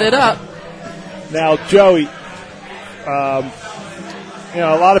why I brought it up. Now, Joey, a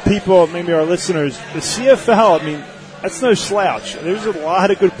lot of people, maybe our listeners, the CFL, that's no slouch. There's a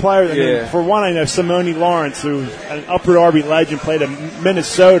lot of good players. For one, I know Simone Lawrence, who's an Upper Darby legend, played in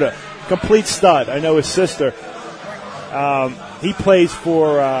Minnesota. Complete stud. I know his sister. He plays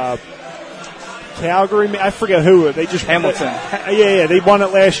for Calgary. I forget who. They just Hamilton. They won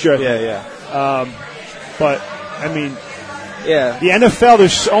it last year. Yeah. But yeah. The NFL,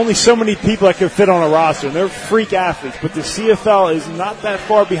 there's only so many people that can fit on a roster, and they're freak athletes. But the CFL is not that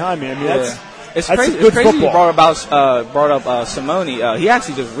far behind me. That's crazy. Good it's crazy football. You brought up Simone. He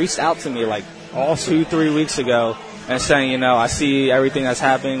actually just reached out to me like 2-3 weeks ago and saying, I see everything that's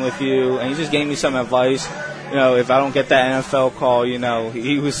happening with you, and he just gave me some advice. If I don't get that NFL call,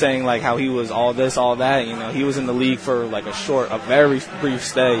 he was saying like how he was all this, all that. He was in the league for like a very brief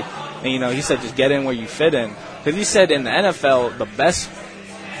stay, and he said just get in where you fit in. Because he said in the NFL, the best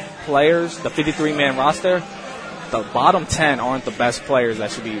players, the 53-man roster, the bottom 10 aren't the best players that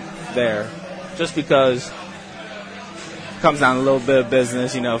should be there. Just because it comes down to a little bit of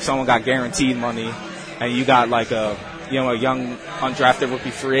business. If someone got guaranteed money and you got like a young undrafted rookie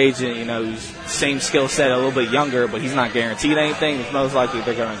free agent, who's same skill set, a little bit younger, but he's not guaranteed anything, it's most likely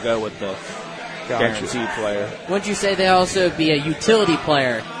they're going to go with the guaranteed player. Wouldn't you say they also be a utility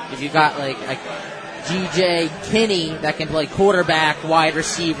player? If you got like G.J. Kinney that can play quarterback, wide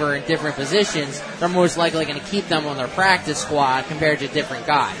receiver, in different positions, they're most likely going to keep them on their practice squad compared to different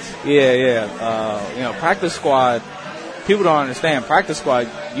guys. Yeah. Practice squad, people don't understand. Practice squad,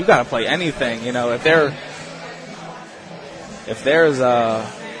 you got to play anything. If there's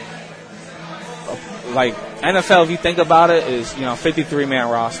like NFL, if you think about it, is 53-man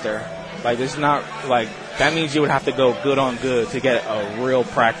roster. Like it's not like that means you would have to go good on good to get a real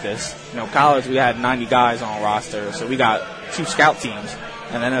practice. College we had 90 guys on roster, so we got 2 scout teams.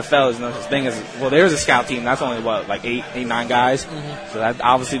 And NFL is no such thing as there's a scout team. That's only like 8-9 guys. Mm-hmm. So that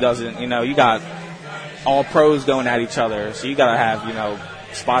obviously doesn't. You got all pros going at each other, so you got to have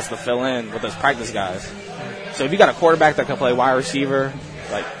spots to fill in with those practice guys. So if you got a quarterback that can play wide receiver,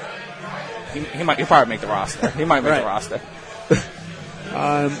 like he'll probably make the roster. He might make the roster.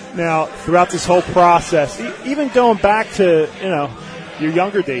 Now, throughout this whole process, even going back to your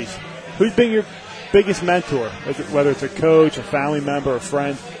younger days, who's been your biggest mentor? Whether it's a coach, a family member, a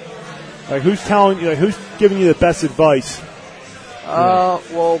friend, like who's telling you, who's giving you the best advice?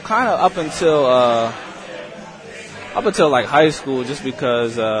 Well, kind of up until like high school, just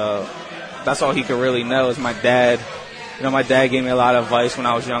because that's all he could really know is my dad. My dad gave me a lot of advice when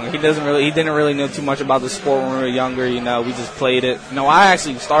I was younger. He didn't really know too much about the sport when we were younger. We just played it. I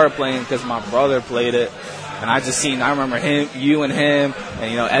actually started playing because my brother played it, and I remember you and him,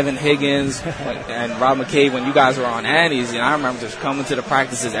 and Evan Higgins and Rob McCabe when you guys were on Annie's, and I remember just coming to the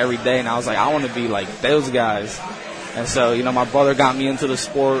practices every day, and I was like, I want to be like those guys. And so, my brother got me into the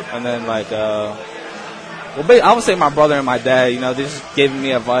sport, and then I would say my brother and my dad, they just gave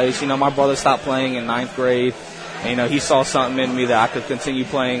me advice. My brother stopped playing in 9th grade. And, he saw something in me that I could continue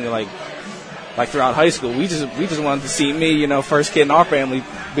playing like throughout high school. We just wanted to see me, first kid in our family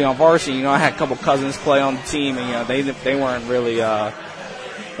be on varsity. I had a couple cousins play on the team, and they weren't really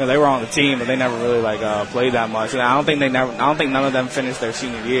they were on the team, but they never really played that much. And I don't think none of them finished their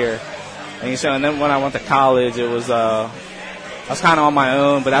senior year. And then when I went to college, it was I was kind of on my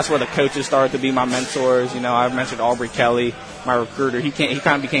own, but that's where the coaches started to be my mentors. I mentioned Aubrey Kelly, my recruiter. He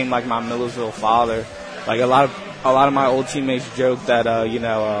kind of became like my Millersville father. Like a lot of my old teammates joke that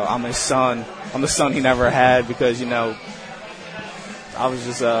I'm his son. I'm the son he never had because I was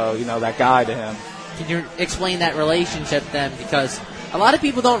just that guy to him. Can you explain that relationship then? Because a lot of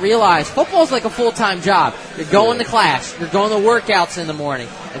people don't realize football's like a full-time job. You're going to class, you're going to workouts in the morning,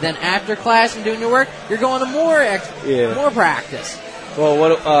 and then after class and doing your work, you're going to more practice.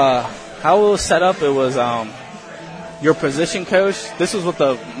 Well, how it was set up, it was your position coach. This was with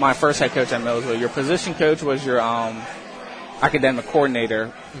my first head coach at Millersville. Your position coach was your academic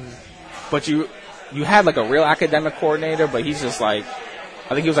coordinator, but you had like a real academic coordinator, but he's just like,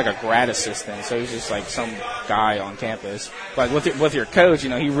 I think he was like a grad assistant, so he's just like some guy on campus. But with your coach,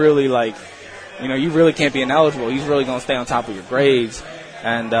 he really like, you really can't be ineligible. He's really going to stay on top of your grades.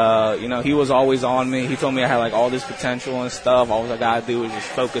 And, he was always on me. He told me I had like all this potential and stuff. All I got to do was just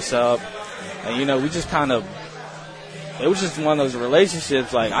focus up. And, we just it was just one of those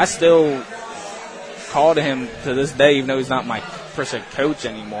relationships. Like, I still call to him to this day, even though he's not my person coach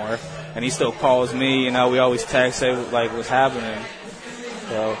anymore. And he still calls me, we always text, say like what's happening.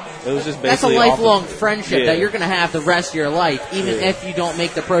 So it was just basically that's a lifelong friendship that you're going to have the rest of your life, even if you don't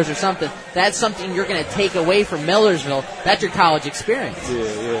make the pros or something. That's something you're going to take away from Millersville. That's your college experience.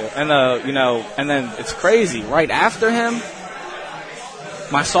 Yeah. And and then it's crazy. Right after him,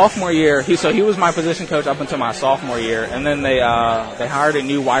 my sophomore year, he was my position coach up until my sophomore year, and then they hired a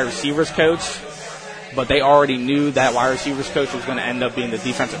new wide receivers coach, but they already knew that wide receivers coach was going to end up being the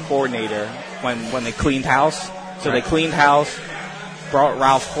defensive coordinator when they cleaned house. So they cleaned house, brought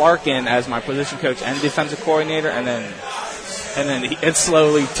Ralph Clark in as my position coach and defensive coordinator, and then it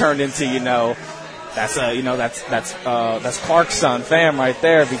slowly turned into that's Clark's son, Fam, right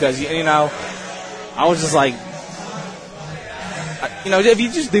there, because I was just like, if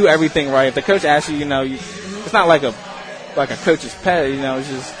you just do everything right, if the coach asks you, it's not like a coach's pet, it's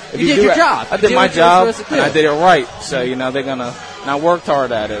just if you did your job. I did my job and I did it right, so they're gonna. And I worked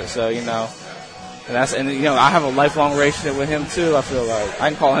hard at it, so and I have a lifelong relationship with him too. I feel like I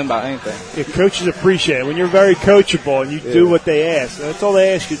can call him about anything. Yeah, coaches appreciate it when you're very coachable and you do what they ask. That's all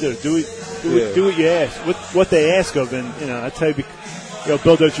they ask you to do. Do what you ask, what they ask of, and that's how you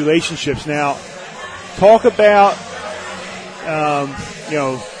build those relationships. Now, talk about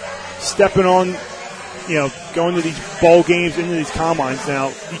stepping on, going to these bowl games, into these combines.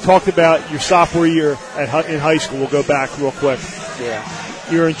 Now, you talked about your sophomore year in high school. We'll go back real quick. Yeah.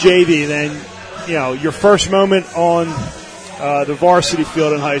 You're in JV, then, your first moment on the varsity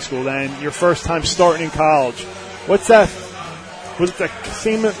field in high school, then your first time starting in college. What's that? Was it that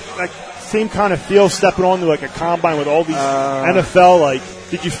same kind of feel stepping onto like a combine with all these NFL? Like,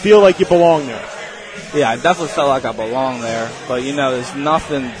 did you feel like you belonged there? Yeah, I definitely felt like I belonged there. But, there's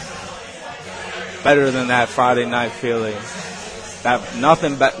nothing better than that Friday night feeling.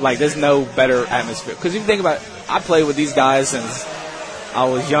 There's no better atmosphere. Because if you think about it, I played with these guys since I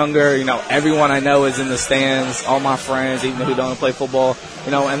was younger. Everyone I know is in the stands, all my friends, even who don't play football.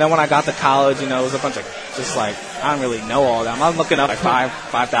 And then when I got to college, it was a bunch of just like, I don't really know all them. I'm looking up like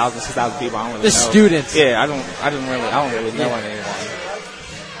 5,000, 6,000 people. I don't really know. The students. Yeah, I don't really know anyone.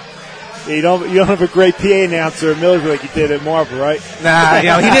 You don't have a great PA announcer at Millersville like you did at Marvel, right? Nah,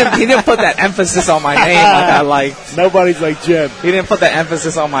 he didn't put that emphasis on my name like I liked. Nobody's like Jim. He didn't put that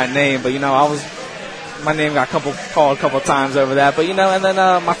emphasis on my name, but my name got called a couple times over that. But and then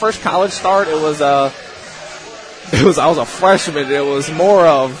my first college start, I was a freshman. It was more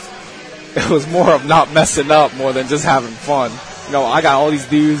of not messing up more than just having fun. I got all these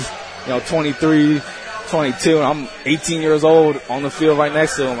dudes, 23, 22, and I'm 18 years old on the field right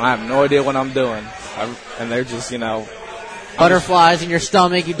next to them. I have no idea what I'm doing. And they're just, butterflies in your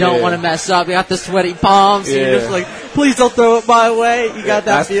stomach. You don't want to mess up. You got the sweaty palms. So you're just like, please don't throw it my way. You got that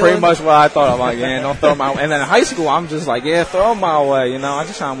that's feeling? Pretty much what I thought. I'm like, don't throw it my way. And then in high school, I'm just like, throw it my way. I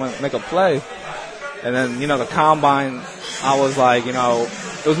just trying to make a play. And then, the combine, I was like, it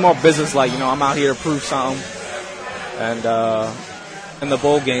was more business like, I'm out here to prove something. And, in the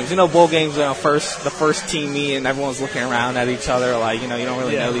bowl games. Bowl games, the first team meet and everyone's looking around at each other like, you don't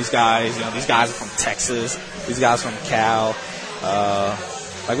really know these guys. These guys are from Texas. These guys from Cal.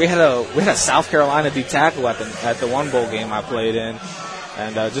 We had a South Carolina D tackle at the one bowl game I played in.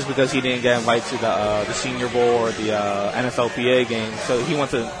 And just because he didn't get invited to the Senior Bowl or the NFLPA game, so he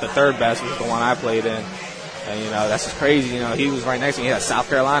went to the third best, which is the one I played in. And, that's just crazy. He was right next to me. He had a South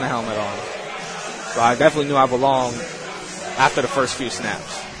Carolina helmet on. So I definitely knew I belonged after the first few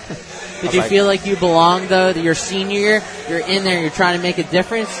snaps. Did you feel like you belonged, though, that your senior year, you're in there, you're trying to make a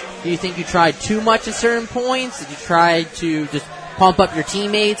difference? Do you think you tried too much at certain points? Did you try to just pump up your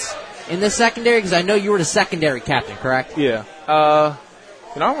teammates in the secondary? Because I know you were the secondary captain, correct? Yeah. I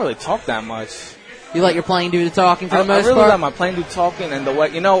don't really talk that much. You let your playing do the talking for the most part? I really let my playing do talking, and the way,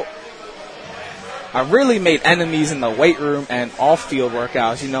 I really made enemies in the weight room and off-field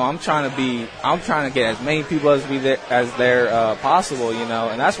workouts. You know, I'm trying to get as many people as there possible. You know,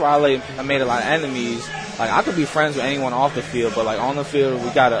 and that's where I made a lot of enemies. Like, I could be friends with anyone off the field, but like on the field, we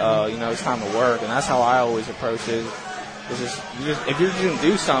gotta, it's time to work, and that's how I always approach it. It's just, if you're going to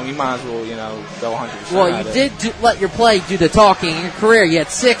do something, you might as well, go 100%. Well, you did let your play do the talking. In your career, you had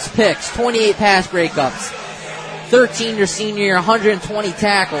 6 picks, 28 pass breakups, 13 your senior year, 120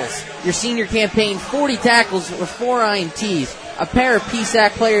 tackles. Your senior campaign, 40 tackles with 4 INTs, a pair of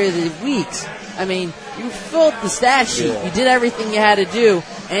PSAC Player of the Weeks. I mean, you filled the stat sheet. Yeah. You did everything you had to do.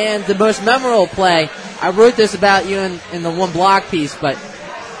 And the most memorable play, I wrote this about you in the one blog piece, but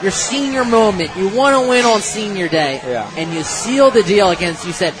your senior moment, you want to win on senior day, and you sealed the deal against,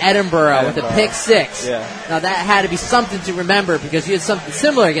 you said, Edinburgh with a pick 6. Yeah. Now, that had to be something to remember because you had something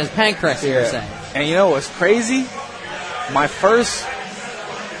similar against Pancrest, you were saying. And you know what's crazy? My first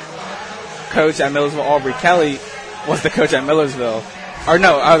coach at Millersville, Aubrey Kelly, was the coach at Millersville. Or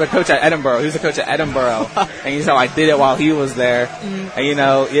no, the coach at Edinburgh. He was the coach at Edinburgh. And I did it while he was there. Mm-hmm.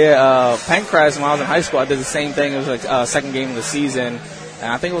 And Pancrest, when I was in high school, I did the same thing. It was like second game of the season.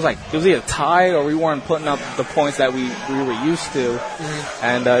 And I think it was either tied or we weren't putting up the points that we were used to. Mm-hmm.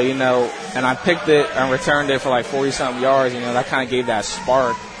 And, and I picked it and returned it for like 40-something yards. That kind of gave that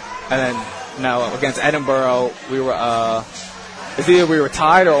spark. And then, against Edinburgh, we were, it's either we were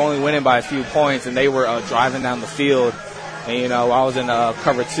tied or only winning by a few points, and they were driving down the field. And, I was in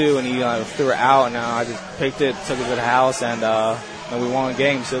cover 2, and he threw it out, and I just picked it, took it to the house, and we won the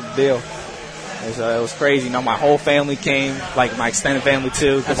game, sealed the deal. It was crazy. My whole family came, like my extended family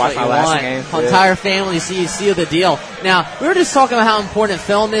too, to watch my last game. Whole entire family seal the deal. Now, we were just talking about how important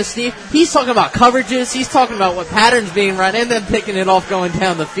film is, Steve. He's talking about coverages. He's talking about what patterns being run, and then picking it off going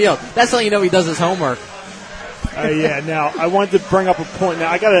down the field. That's how you know he does his homework. Now, I wanted to bring up a point. Now,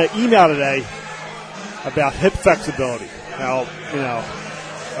 I got an email today about hip flexibility. Now,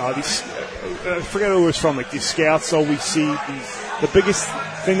 these, I forget who it was from, like these scouts, so we see the biggest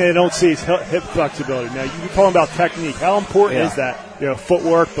thing they don't see is hip flexibility. Now, you're talking about technique. How important is that?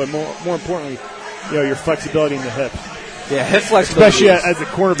 Footwork, but more importantly, your flexibility in the hips. Yeah, hip flexibility. Especially as a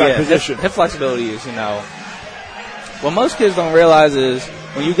cornerback position. Hip flexibility is, what most kids don't realize is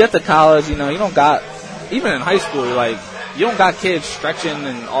when you get to college, you don't got, even in high school, you don't got kids stretching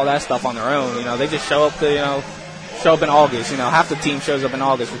and all that stuff on their own. They just show up in August. Half the team shows up in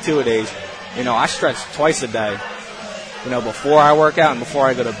August for 2 days. I stretch twice a day. Before I work out and before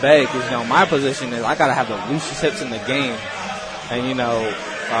I go to bed, because, my position is I got to have the loosest hips in the game. And,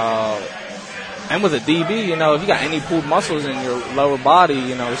 and with a DB, if you got any pulled muscles in your lower body,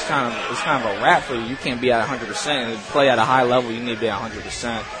 it's kind of a wrap for you. You can't be at 100%. And to play at a high level, you need to be at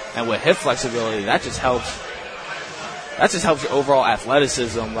 100%. And with hip flexibility, that just helps your overall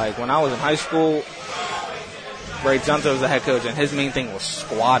athleticism. Like, when I was in high school, Ray Junto was the head coach, and his main thing was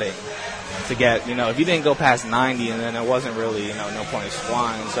squatting. To get, if you didn't go past 90, and then it wasn't really, no point in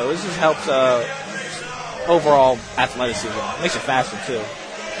squatting. So this just helps overall athleticism. Makes you faster too.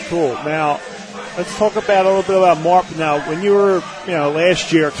 Cool. Now, let's talk about a little bit about Marple. Now, when you were,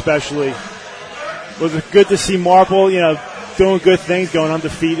 last year especially, was it good to see Marple, doing good things, going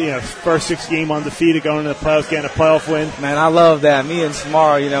undefeated, first 6 game undefeated, going into the playoffs, getting a playoff win? Man, I love that. Me and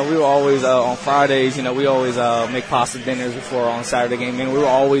Samara, we were always on Fridays, we always make pasta dinners before on Saturday game. We were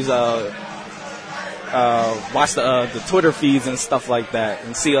always watch the Twitter feeds and stuff like that,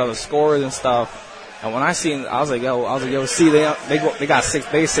 and see all the scores and stuff. And when I seen, I was like, yo, see, they got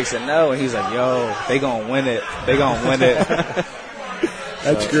 6-0, and he's like, yo, they gonna win it.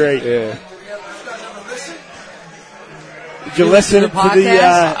 That's great. Yeah. Did you listen to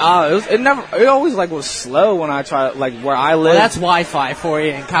the it always was slow when I try where I live. Well, that's Wi-Fi for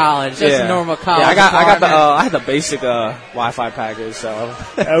you in college. That's a normal college. Yeah, I had the basic Wi-Fi package. So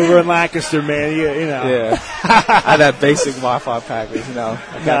over in Lancaster, man, Yeah, I had that basic Wi-Fi package.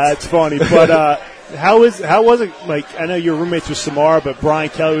 That's funny. But how was it? I know your roommates with Samara, but Brian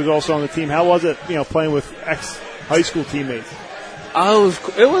Kelly was also on the team. How was it? Playing with ex high school teammates.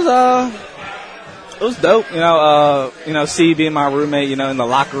 It was dope, C being my roommate, in the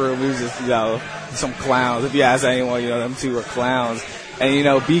locker room, we was just, some clowns. If you ask anyone, them two were clowns. And,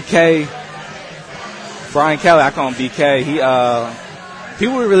 BK, Brian Kelly, I call him BK,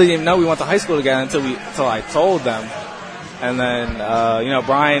 people really didn't know we went to high school together until I told them. And then,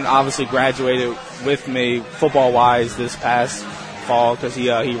 Brian obviously graduated with me football-wise this past fall because he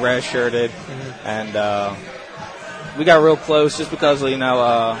redshirted. Mm-hmm. And, we got real close just because,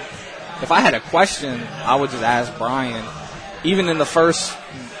 if I had a question, I would just ask Brian. Even in the first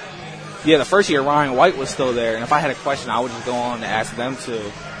year, Ryan White was still there, and if I had a question, I would just go on and ask them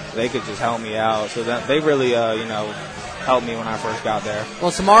too. they could just help me out. So that they really, helped me when I first got there.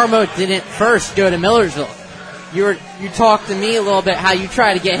 Well, Samaramo didn't first go to Millersville. You talked to me a little bit how you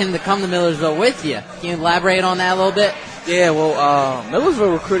tried to get him to come to Millersville with you. Can you elaborate on that a little bit? Yeah, well,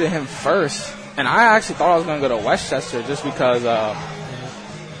 Millersville recruited him first, and I actually thought I was going to go to Westchester just because I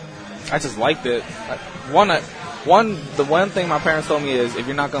just liked it. The one thing my parents told me is if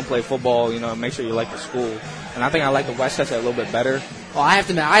you're not going to play football, make sure you like the school. And I think I like the Westchester a little bit better. Well, I have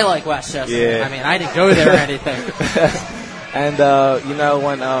to admit, I like Westchester. Yeah. I mean, I didn't go there or anything. And,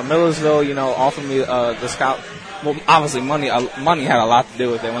 when Millersville, offered me the scout, well, obviously money had a lot to do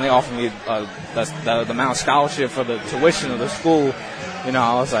with it. When they offered me the amount of scholarship for the tuition of the school,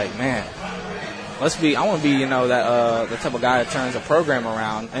 I was like, man, I want to be, the type of guy that turns a program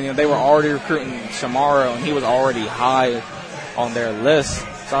around. And, they were already recruiting Shamaro, and he was already high on their list.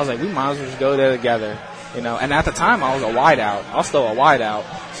 So I was like, we might as well just go there together. And at the time I was a wideout. I was still a wideout.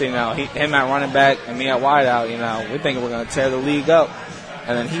 So, him at running back and me at wideout, we're thinking we're going to tear the league up.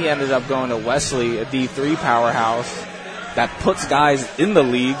 And then he ended up going to Wesley, a D3 powerhouse that puts guys in the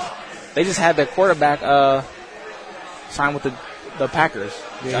league. They just had their quarterback sign with the Packers.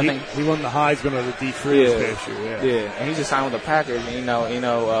 Yeah, I think he won the Heisman of the D3 this year. Yeah, and he just signed with the Packers. And,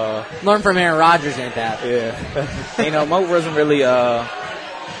 Learn from Aaron Rodgers, ain't that? Yeah. Mo wasn't really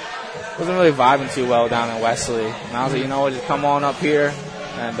vibing too well down in Wesley. And I was like, just come on up here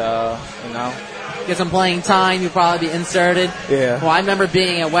and, get some playing time, you'll probably be inserted. Yeah. Well, I remember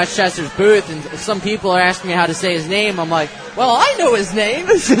being at Westchester's booth, and some people are asking me how to say his name. I'm like, well, I know his name.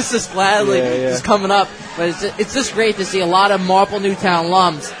 It's just gladly just coming up. But it's just great to see a lot of Marple Newtown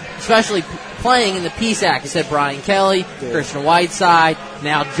alums, especially playing in the PSAC. You said Brian Kelly, Christian Whiteside,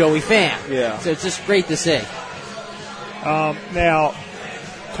 now Joey Pham. Yeah. So it's just great to see. Now,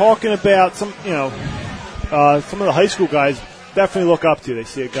 talking about some of the high school guys definitely look up to. They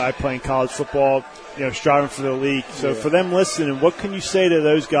see a guy playing college football, striving for the league. So for them listening, what can you say to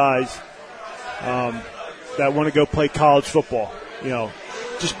those guys that want to go play college football?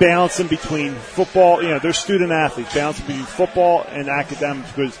 Just balancing between football, they're student athletes, balancing between football and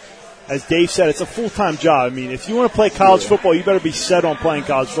academics because, as Dave said, it's a full-time job. I mean, if you want to play college football, you better be set on playing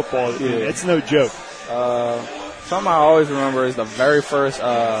college football. Yeah. It's no joke. Something I always remember is the very first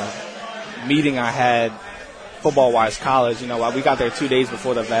meeting I had football-wise college. We got there 2 days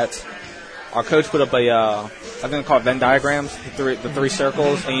before the vets. Our coach put up I think they call it Venn diagrams, the three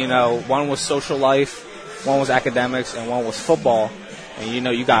circles. And, one was social life, one was academics, and one was football. And,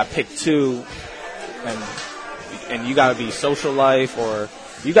 you got to pick two, and you got to be social life or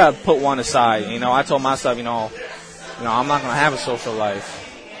you got to put one aside. I told myself, I'm not going to have a social life.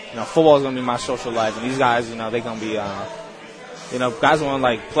 Football is going to be my social life. And these guys, they're going to be, guys want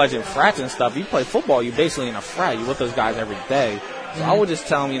to, pledge in frats and stuff. You play football, you're basically in a frat. You're with those guys every day. So I would just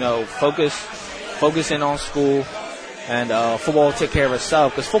tell them, focus in on school, and football will take care of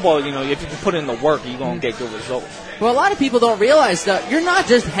itself. Because football, if you put in the work, you're going to get good results. Well, a lot of people don't realize that you're not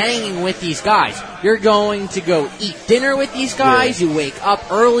just hanging with these guys. You're going to go eat dinner with these guys. You wake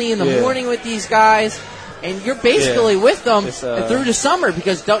up early in the morning with these guys. And you're basically with them through the summer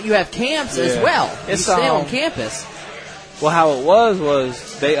because don't you have camps as well? You stay on campus. Well, how it was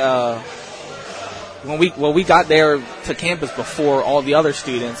they when we got there to campus before all the other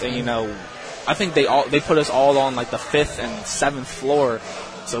students, and I think they put us all on the 5th and 7th floor,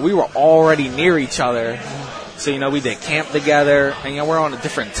 so we were already near each other. So we did camp together, and we're on a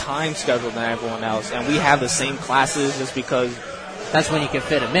different time schedule than everyone else, and we have the same classes just because. That's when you can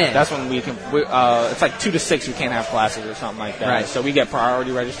fit them in. That's when we can. It's 2 to 6. We can't have classes or something like that. Right. So we get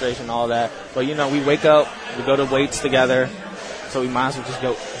priority registration, all that. But we wake up, we go to weights together. So we might as well just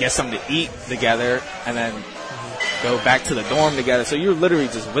go get something to eat together, and then go back to the dorm together. So you're literally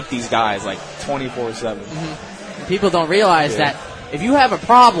just with these guys 24/7. People don't realize that if you have a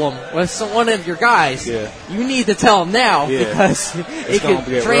problem with one of your guys, you need to tell them now because it can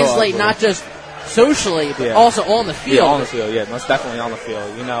translate not just socially, but also on the field. Yeah, on the field, most definitely on the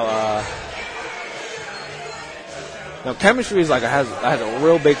field. Chemistry is has a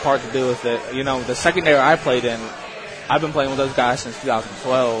real big part to do with it. The secondary I played in, I've been playing with those guys since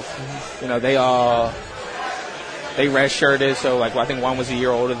 2012. They redshirted, so I think one was a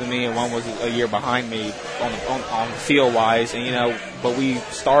year older than me and one was a year behind me on field wise, and but we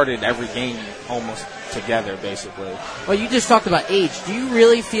started every game almost together, basically. Well, you just talked about age. Do you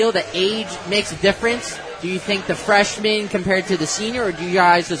really feel that age makes a difference? Do you think the freshman compared to the senior, or do you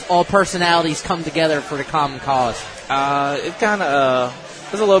guys just all personalities come together for the common cause? It kind of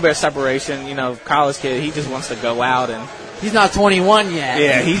there's a little bit of separation. College kid, he just wants to go out and He's not 21 yet.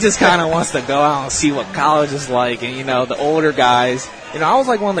 Yeah, he just kind of wants to go out and see what college is like. And, the older guys, I was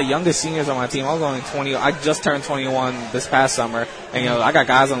like one of the youngest seniors on my team. I was only 20. I just turned 21 this past summer. And, I got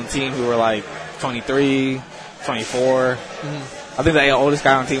guys on the team who were like 23, 24. I think the oldest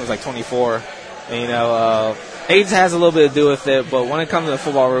guy on the team was like 24. And, age has a little bit to do with it. But when it comes to the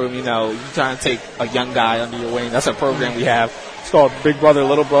football room, you're trying to take a young guy under your wing. That's a program we have. It's called Big Brother,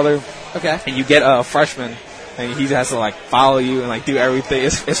 Little Brother. Okay. And you get a freshman. And he has to follow you and do everything.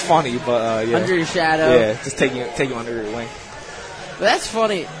 It's funny, but yeah. Under your shadow. Yeah, just take you under your wing. Well, that's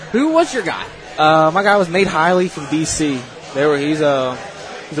funny. Who was your guy? My guy was Nate Hiley from DC. He's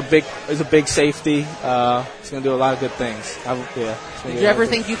a big safety. He's gonna do a lot of good things. Did you ever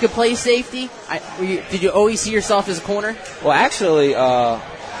think you could play safety? Did you always see yourself as a corner? Well, actually,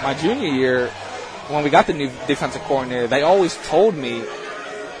 my junior year, when we got the new defensive coordinator, they always told me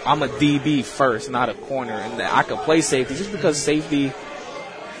I'm a DB first, not a corner, and that I could play safety just because safety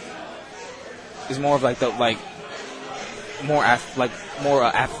is more of the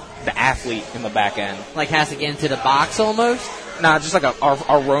athlete in the back end. Has to get into the box almost? Nah, just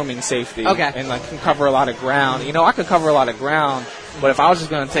our roaming safety. Okay. And can cover a lot of ground. I could cover a lot of ground, but if I was just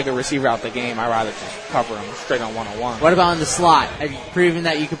going to take a receiver out the game, I'd rather just cover him straight on one-on-one. What about in the slot? Have you proven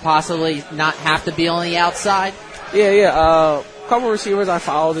that you could possibly not have to be on the outside? Yeah. A couple receivers I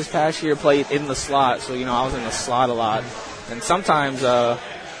followed this past year played in the slot, so I was in the slot a lot. And sometimes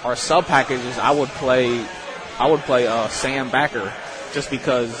our sub packages I would play Sam Backer just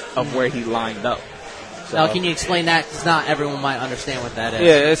because of where he lined up. So, now, can you explain that? Because not everyone might understand what that is.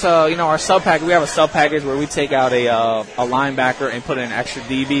 Yeah, it's our sub package. We have a sub package where we take out a linebacker and put in an extra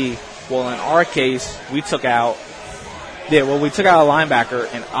DB. Well, in our case, we took out a linebacker,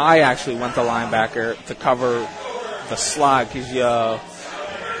 and I actually went to linebacker to cover the slot because they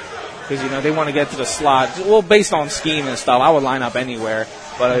want to get to the slot. Well, based on scheme and stuff, I would line up anywhere.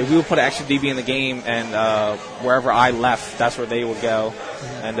 But we would put an extra DB in the game, and wherever I left, that's where they would go.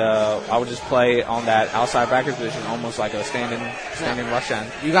 And I would just play on that outside backer position, almost like a standing rush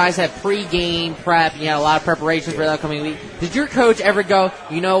end. You guys had pre-game prep. You had a lot of preparation for the upcoming week. Did your coach ever go,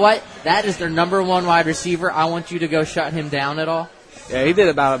 you know what? That is their number one wide receiver. I want you to go shut him down at all? Yeah, he did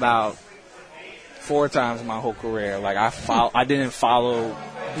about 4 times in my whole career. I didn't follow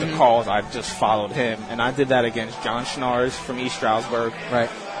the calls, I just followed him. And I did that against John Schnars from East Stroudsburg, right?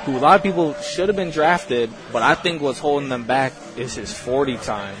 Who a lot of people should have been drafted, but I think what's holding them back is his 40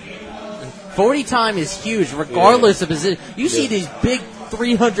 time. 40 time is huge, regardless of position. You see these big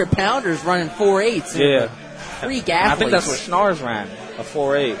 300-pounders running 4.8s. Yeah. Freak athletes. I think that's what Schnars ran, a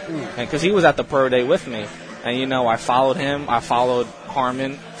 4.8. And because he was at the pro day with me. And, I followed him. I followed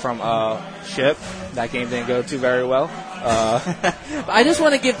Harmon from Ship. That game didn't go too very well. I just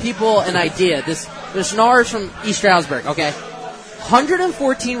want to give people an idea. The Schnars from East Stroudsburg, okay?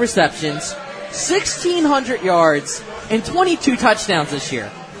 114 receptions, 1,600 yards, and 22 touchdowns this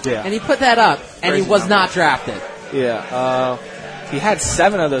year. Yeah. And he put that up, and he was not drafted. Yeah. He had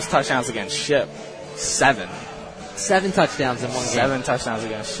 7 of those touchdowns against Ship. 7 touchdowns in one game. 7 touchdowns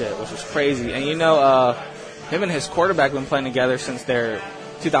against Ship, which was crazy. And, him and his quarterback have been playing together since their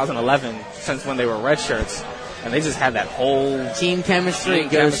 2011, since when they were red shirts. And they just had that whole team chemistry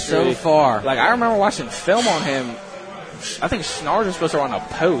goes so far. I remember watching film on him. I think Schnars was supposed to run a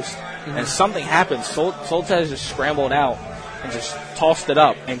post, and something happened. Soltez just scrambled out and just tossed it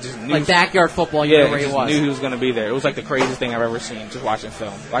up and just knew. Like backyard football, you know where he was. Knew he was going to be there. It was like the craziest thing I've ever seen just watching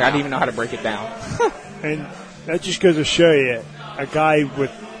film. I didn't even know how to break it down. And that just goes to show you, a guy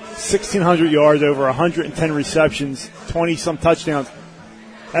with 1,600 yards, over 110 receptions, 20-some touchdowns.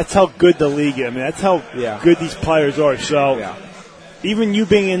 That's how good the league is. I mean, that's how good these players are. So even you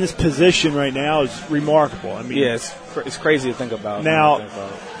being in this position right now is remarkable. I mean, it's crazy to think about. Now,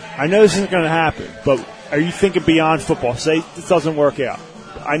 I know this isn't going to happen, but are you thinking beyond football? Say this doesn't work out.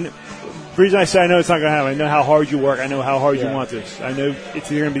 The reason I say I know it's not going to happen, I know how hard you work. I know how hard you want this. I know it's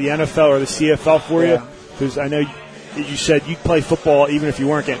either going to be the NFL or the CFL for you, because I know you said you'd play football even if you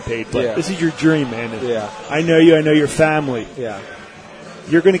weren't getting paid. But this is your dream, man. And I know you. I know your family. Yeah.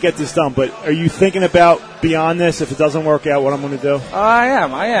 You're going to get this done, but are you thinking about beyond this, if it doesn't work out, what I'm going to do? I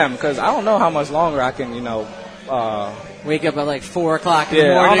am, because I don't know how much longer I can, wake up at 4 o'clock in the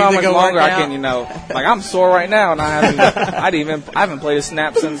morning. I don't know how much longer I can, I'm sore right now, and I haven't played a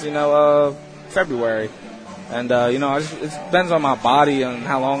snap since, February. And, it depends on my body and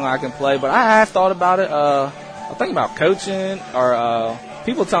how long I can play, but I have thought about it. I'm thinking about coaching, or,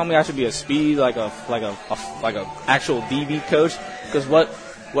 people tell me I should be a speed, like a actual DB coach. Because what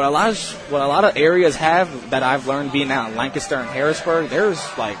a lot of areas have that I've learned being out in Lancaster and Harrisburg, there's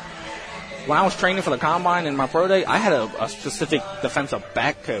when I was training for the combine in my pro day, I had a specific defensive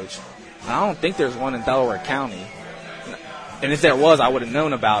back coach. And I don't think there's one in Delaware County. And if there was, I would have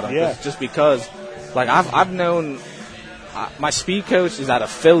known about him. Yeah. Just because, like, I've known my speed coach is out of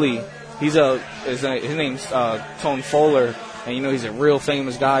Philly. His name's Tone Fuller, and he's a real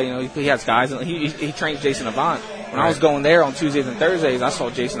famous guy. He has guys, and he trains Jason Avant. When I was going there on Tuesdays and Thursdays, I saw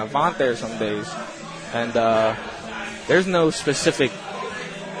Jason Avant there some days, and there's no specific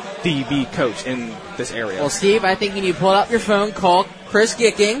DB coach in this area. Well, Steve, I think you need to pull up your phone, call Chris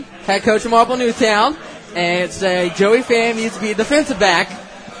Gicking, head coach of Marple Newtown, and say Joey Pham needs to be a defensive back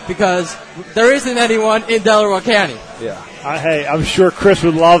because there isn't anyone in Delaware County. Yeah. Hey, I'm sure Chris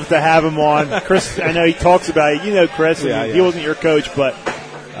would love to have him on. Chris, I know he talks about it. You know Chris. Yeah, He wasn't your coach, but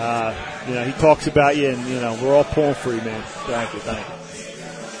he talks about you, and we're all pulling for you, man. Thank you.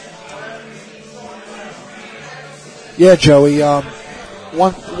 Yeah, Joey.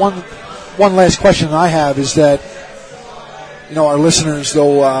 One last question I have is that our listeners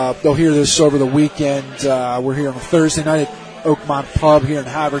they'll hear this over the weekend. We're here on a Thursday night at Oakmont Pub here in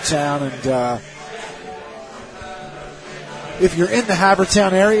Havertown, and if you're in the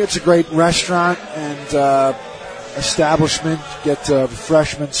Havertown area, it's a great restaurant and establishment. Get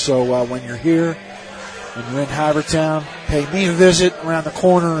refreshments. So when you're here and you're in Havertown, pay me a visit around the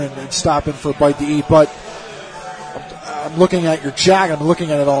corner and stop in for a bite to eat. But I'm looking at your jacket. I'm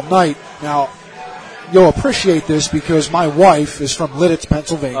looking at it all night. Now, you'll appreciate this because my wife is from Lidditz,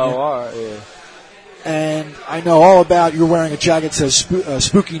 Pennsylvania. Oh, all right, yeah. And I know all about you're wearing a jacket that says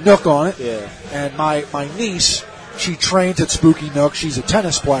Spooky Nook on it. Yeah. And my niece, she trains at Spooky Nook. She's a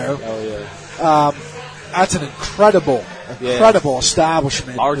tennis player. Oh, yeah. That's an incredible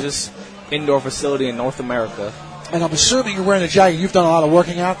establishment. Largest indoor facility in North America. And I'm assuming you're wearing a jacket. You've done a lot of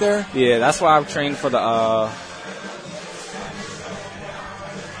working out there? Yeah, that's why I've trained for the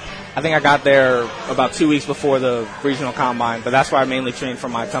I think I got there about 2 weeks before the regional combine, but that's why I mainly trained for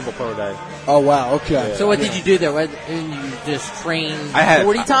my Temple Pro Day. Oh, wow, okay. Yeah. So what did you do there? You just train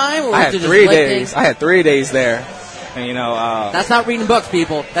 40 time? Or I had was it 3 just lifting? days. I had 3 days there. And, that's not reading books,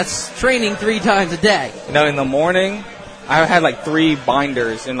 people. That's training 3 times a day. In the morning, I had like 3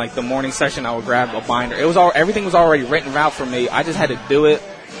 binders. In like the morning session, I would grab a binder. Everything was already written out for me. I just had to do it,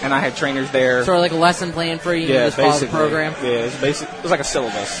 and I had trainers there. Sort of like a lesson plan for you. Yeah, just follow the basically. program. Yeah, it was like a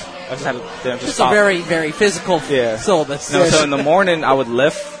syllabus. I just had to just a very, very physical syllabus. So in the morning, I would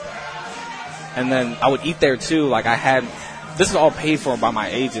lift, and then I would eat there too. Like this is all paid for by my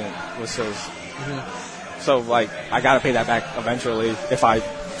agent, which is so like I got to pay that back eventually if I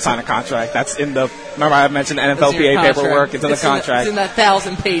sign a contract. That's remember I mentioned the NFLPA paperwork. It's in the contract. It's in that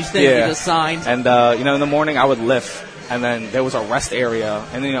 1,000-page thing you just signed. And in the morning I would lift, and then there was a rest area,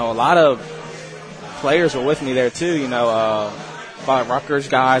 and a lot of players were with me there too. A lot of Rutgers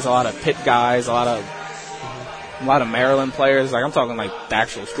guys, a lot of Pitt guys, a lot of Maryland players. Like I'm talking like the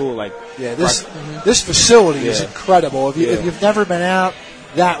actual school. Like this facility is incredible. If you've never been out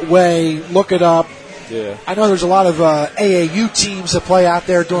that way, look it up. Yeah. I know there's a lot of AAU teams that play out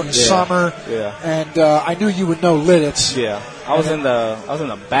there during the summer. Yeah. And I knew you would know Lidditz. Yeah. I was in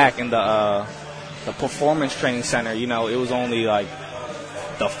the back in the performance training center. It was only like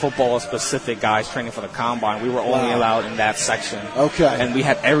the football-specific guys training for the combine. We were only allowed in that section. Okay. And we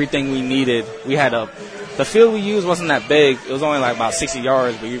had everything we needed. We had the field we used wasn't that big. It was only like about 60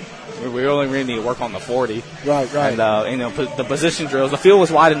 yards, but we only really need to work on the 40. Right. And the position drills. The field was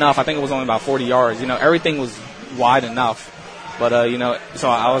wide enough. I think it was only about 40 yards. Everything was wide enough. But so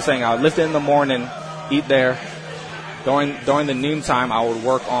I was saying I would lift in the morning, eat there. During the noontime, I would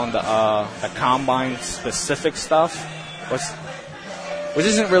work on the combine-specific stuff, which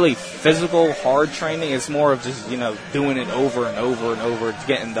isn't really physical, hard training. It's more of just, doing it over and over and over,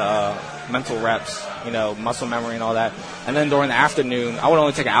 getting the mental reps, muscle memory and all that. And then during the afternoon, I would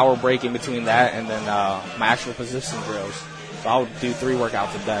only take an hour break in between that and then my actual position drills. So I would do 3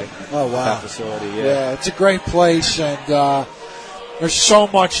 workouts a day. Oh, wow. At that facility, Yeah, it's a great place, and there's so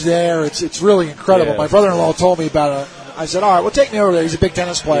much there. It's really incredible. Yeah. My brother-in-law told me about it. I said, all right, well, take me over there. He's a big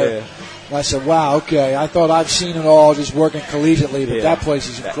tennis player. Yeah. And I said, wow, okay. I thought I've seen it all just working collegiately, but that place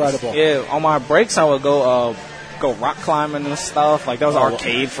is incredible. Yeah, on my breaks, I would go rock climbing and stuff. Like, that was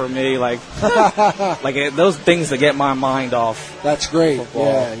arcade for me. Like, those things that get my mind off. That's great.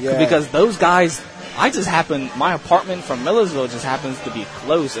 Football. Yeah. Because those guys, my apartment from Millersville just happens to be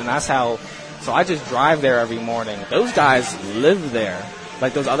close, and that's how, so I just drive there every morning. Those guys live there.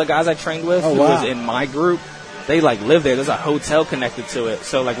 Like, those other guys I trained with who was in my group, they, live there. There's a hotel connected to it.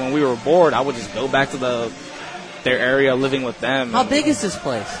 So, when we were bored, I would just go back to the their area, living with them. How big is this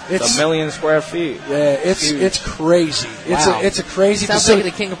place? It's 1 million square feet. Yeah, it's crazy. Wow. It's a crazy Sounds facility.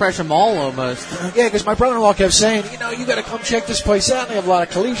 like the King of Prussia Mall almost. Yeah, because my brother-in-law kept saying, you got to come check this place out. They have a lot of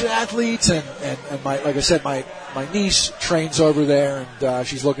collegiate athletes, and my, like I said, my niece trains over there, and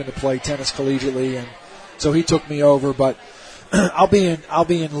she's looking to play tennis collegiately, and so he took me over. But I'll be in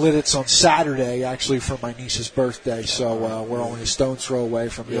Lidditz on Saturday, actually, for my niece's birthday. So we're only a stone's throw away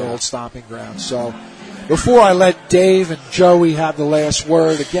from the old stomping ground. So before I let Dave and Joey have the last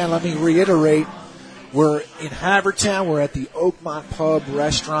word, again, let me reiterate. We're in Havertown. We're at the Oakmont Pub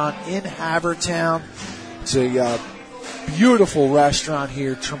Restaurant in Havertown. It's a beautiful restaurant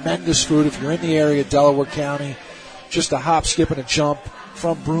here. Tremendous food. If you're in the area, Delaware County, just a hop, skip, and a jump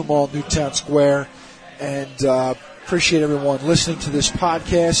from Broomall, Newtown Square. And appreciate everyone listening to this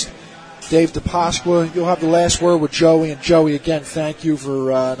podcast. Dave DePasqua, you'll have the last word with Joey. And Joey, again, thank you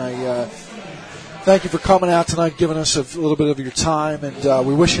for thank you for coming out tonight, giving us a little bit of your time, and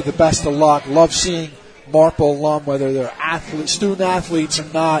we wish you the best of luck. Love seeing Marple alum, whether they're student athletes or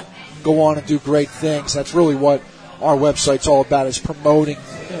not, go on and do great things. That's really what our website's all about, is promoting.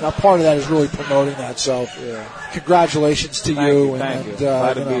 And a part of that is really promoting that. So, congratulations to you. Thank you.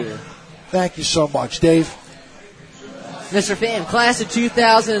 Glad to be here. Thank you so much, Dave. Mr. Pham, class of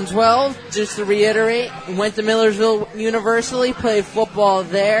 2012, just to reiterate, went to Millersville University, played football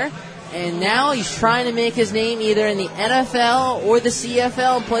there, and now he's trying to make his name either in the NFL or the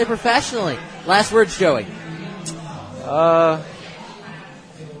CFL and play professionally. Last words, Joey.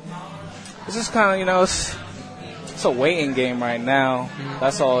 It's just kind of, it's a waiting game right now. Mm-hmm.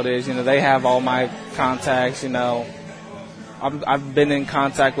 That's all it is. They have all my contacts, I've been in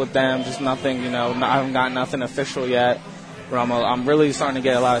contact with them, just nothing, I haven't got nothing official yet. But I'm really starting to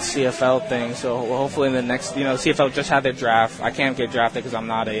get a lot of CFL things. So hopefully in the next, CFL just had their draft. I can't get drafted because I'm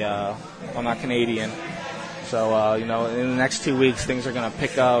not Canadian. So in the next 2 weeks things are gonna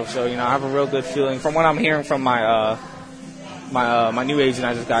pick up. So I have a real good feeling from what I'm hearing from my my new agent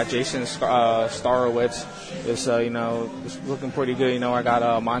I just got, Jason Starowitz. It's it's looking pretty good. I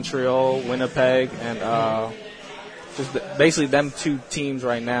got Montreal, Winnipeg, and just basically them two teams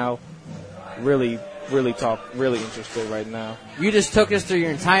right now. Really interested right now. You just took us through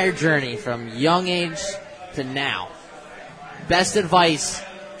your entire journey from young age to now. Best advice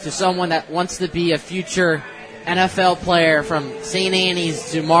to someone that wants to be a future NFL player from St.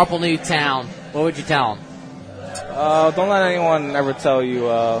 Annie's to Marple Newtown, what would you tell them? Don't let anyone ever tell you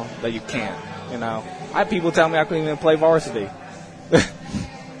that you can't. I had people tell me I couldn't even play varsity.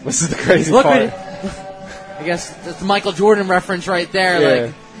 This is the crazy part. I guess that's the Michael Jordan reference right there.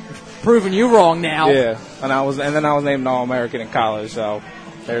 Like, proving you wrong now. Yeah, and then I was named All-American in college, so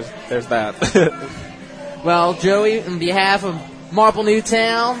there's that. Well, Joey, on behalf of Marple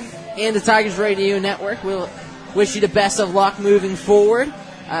Newtown and the Tigers Radio Network, we'll wish you the best of luck moving forward.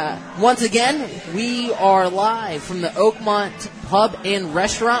 Once again, we are live from the Oakmont Pub and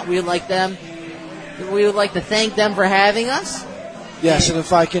Restaurant. We would like to thank them for having us. Yes, and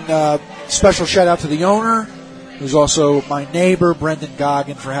if I can, special shout out to the owner, who's also my neighbor, Brendan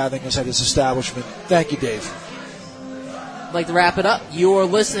Goggin, for having us at his establishment. Thank you, Dave. I'd like to wrap it up. You're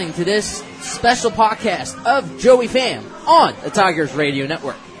listening to this special podcast of Joey Pham on the Tigers Radio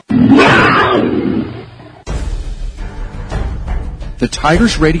Network. The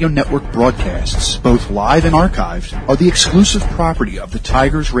Tigers Radio Network broadcasts, both live and archived, are the exclusive property of the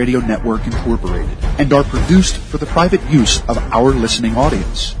Tigers Radio Network Incorporated and are produced for the private use of our listening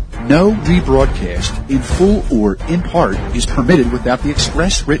audience. No rebroadcast, in full or in part, is permitted without the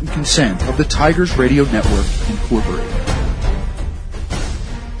express written consent of the Tigers Radio Network Incorporated.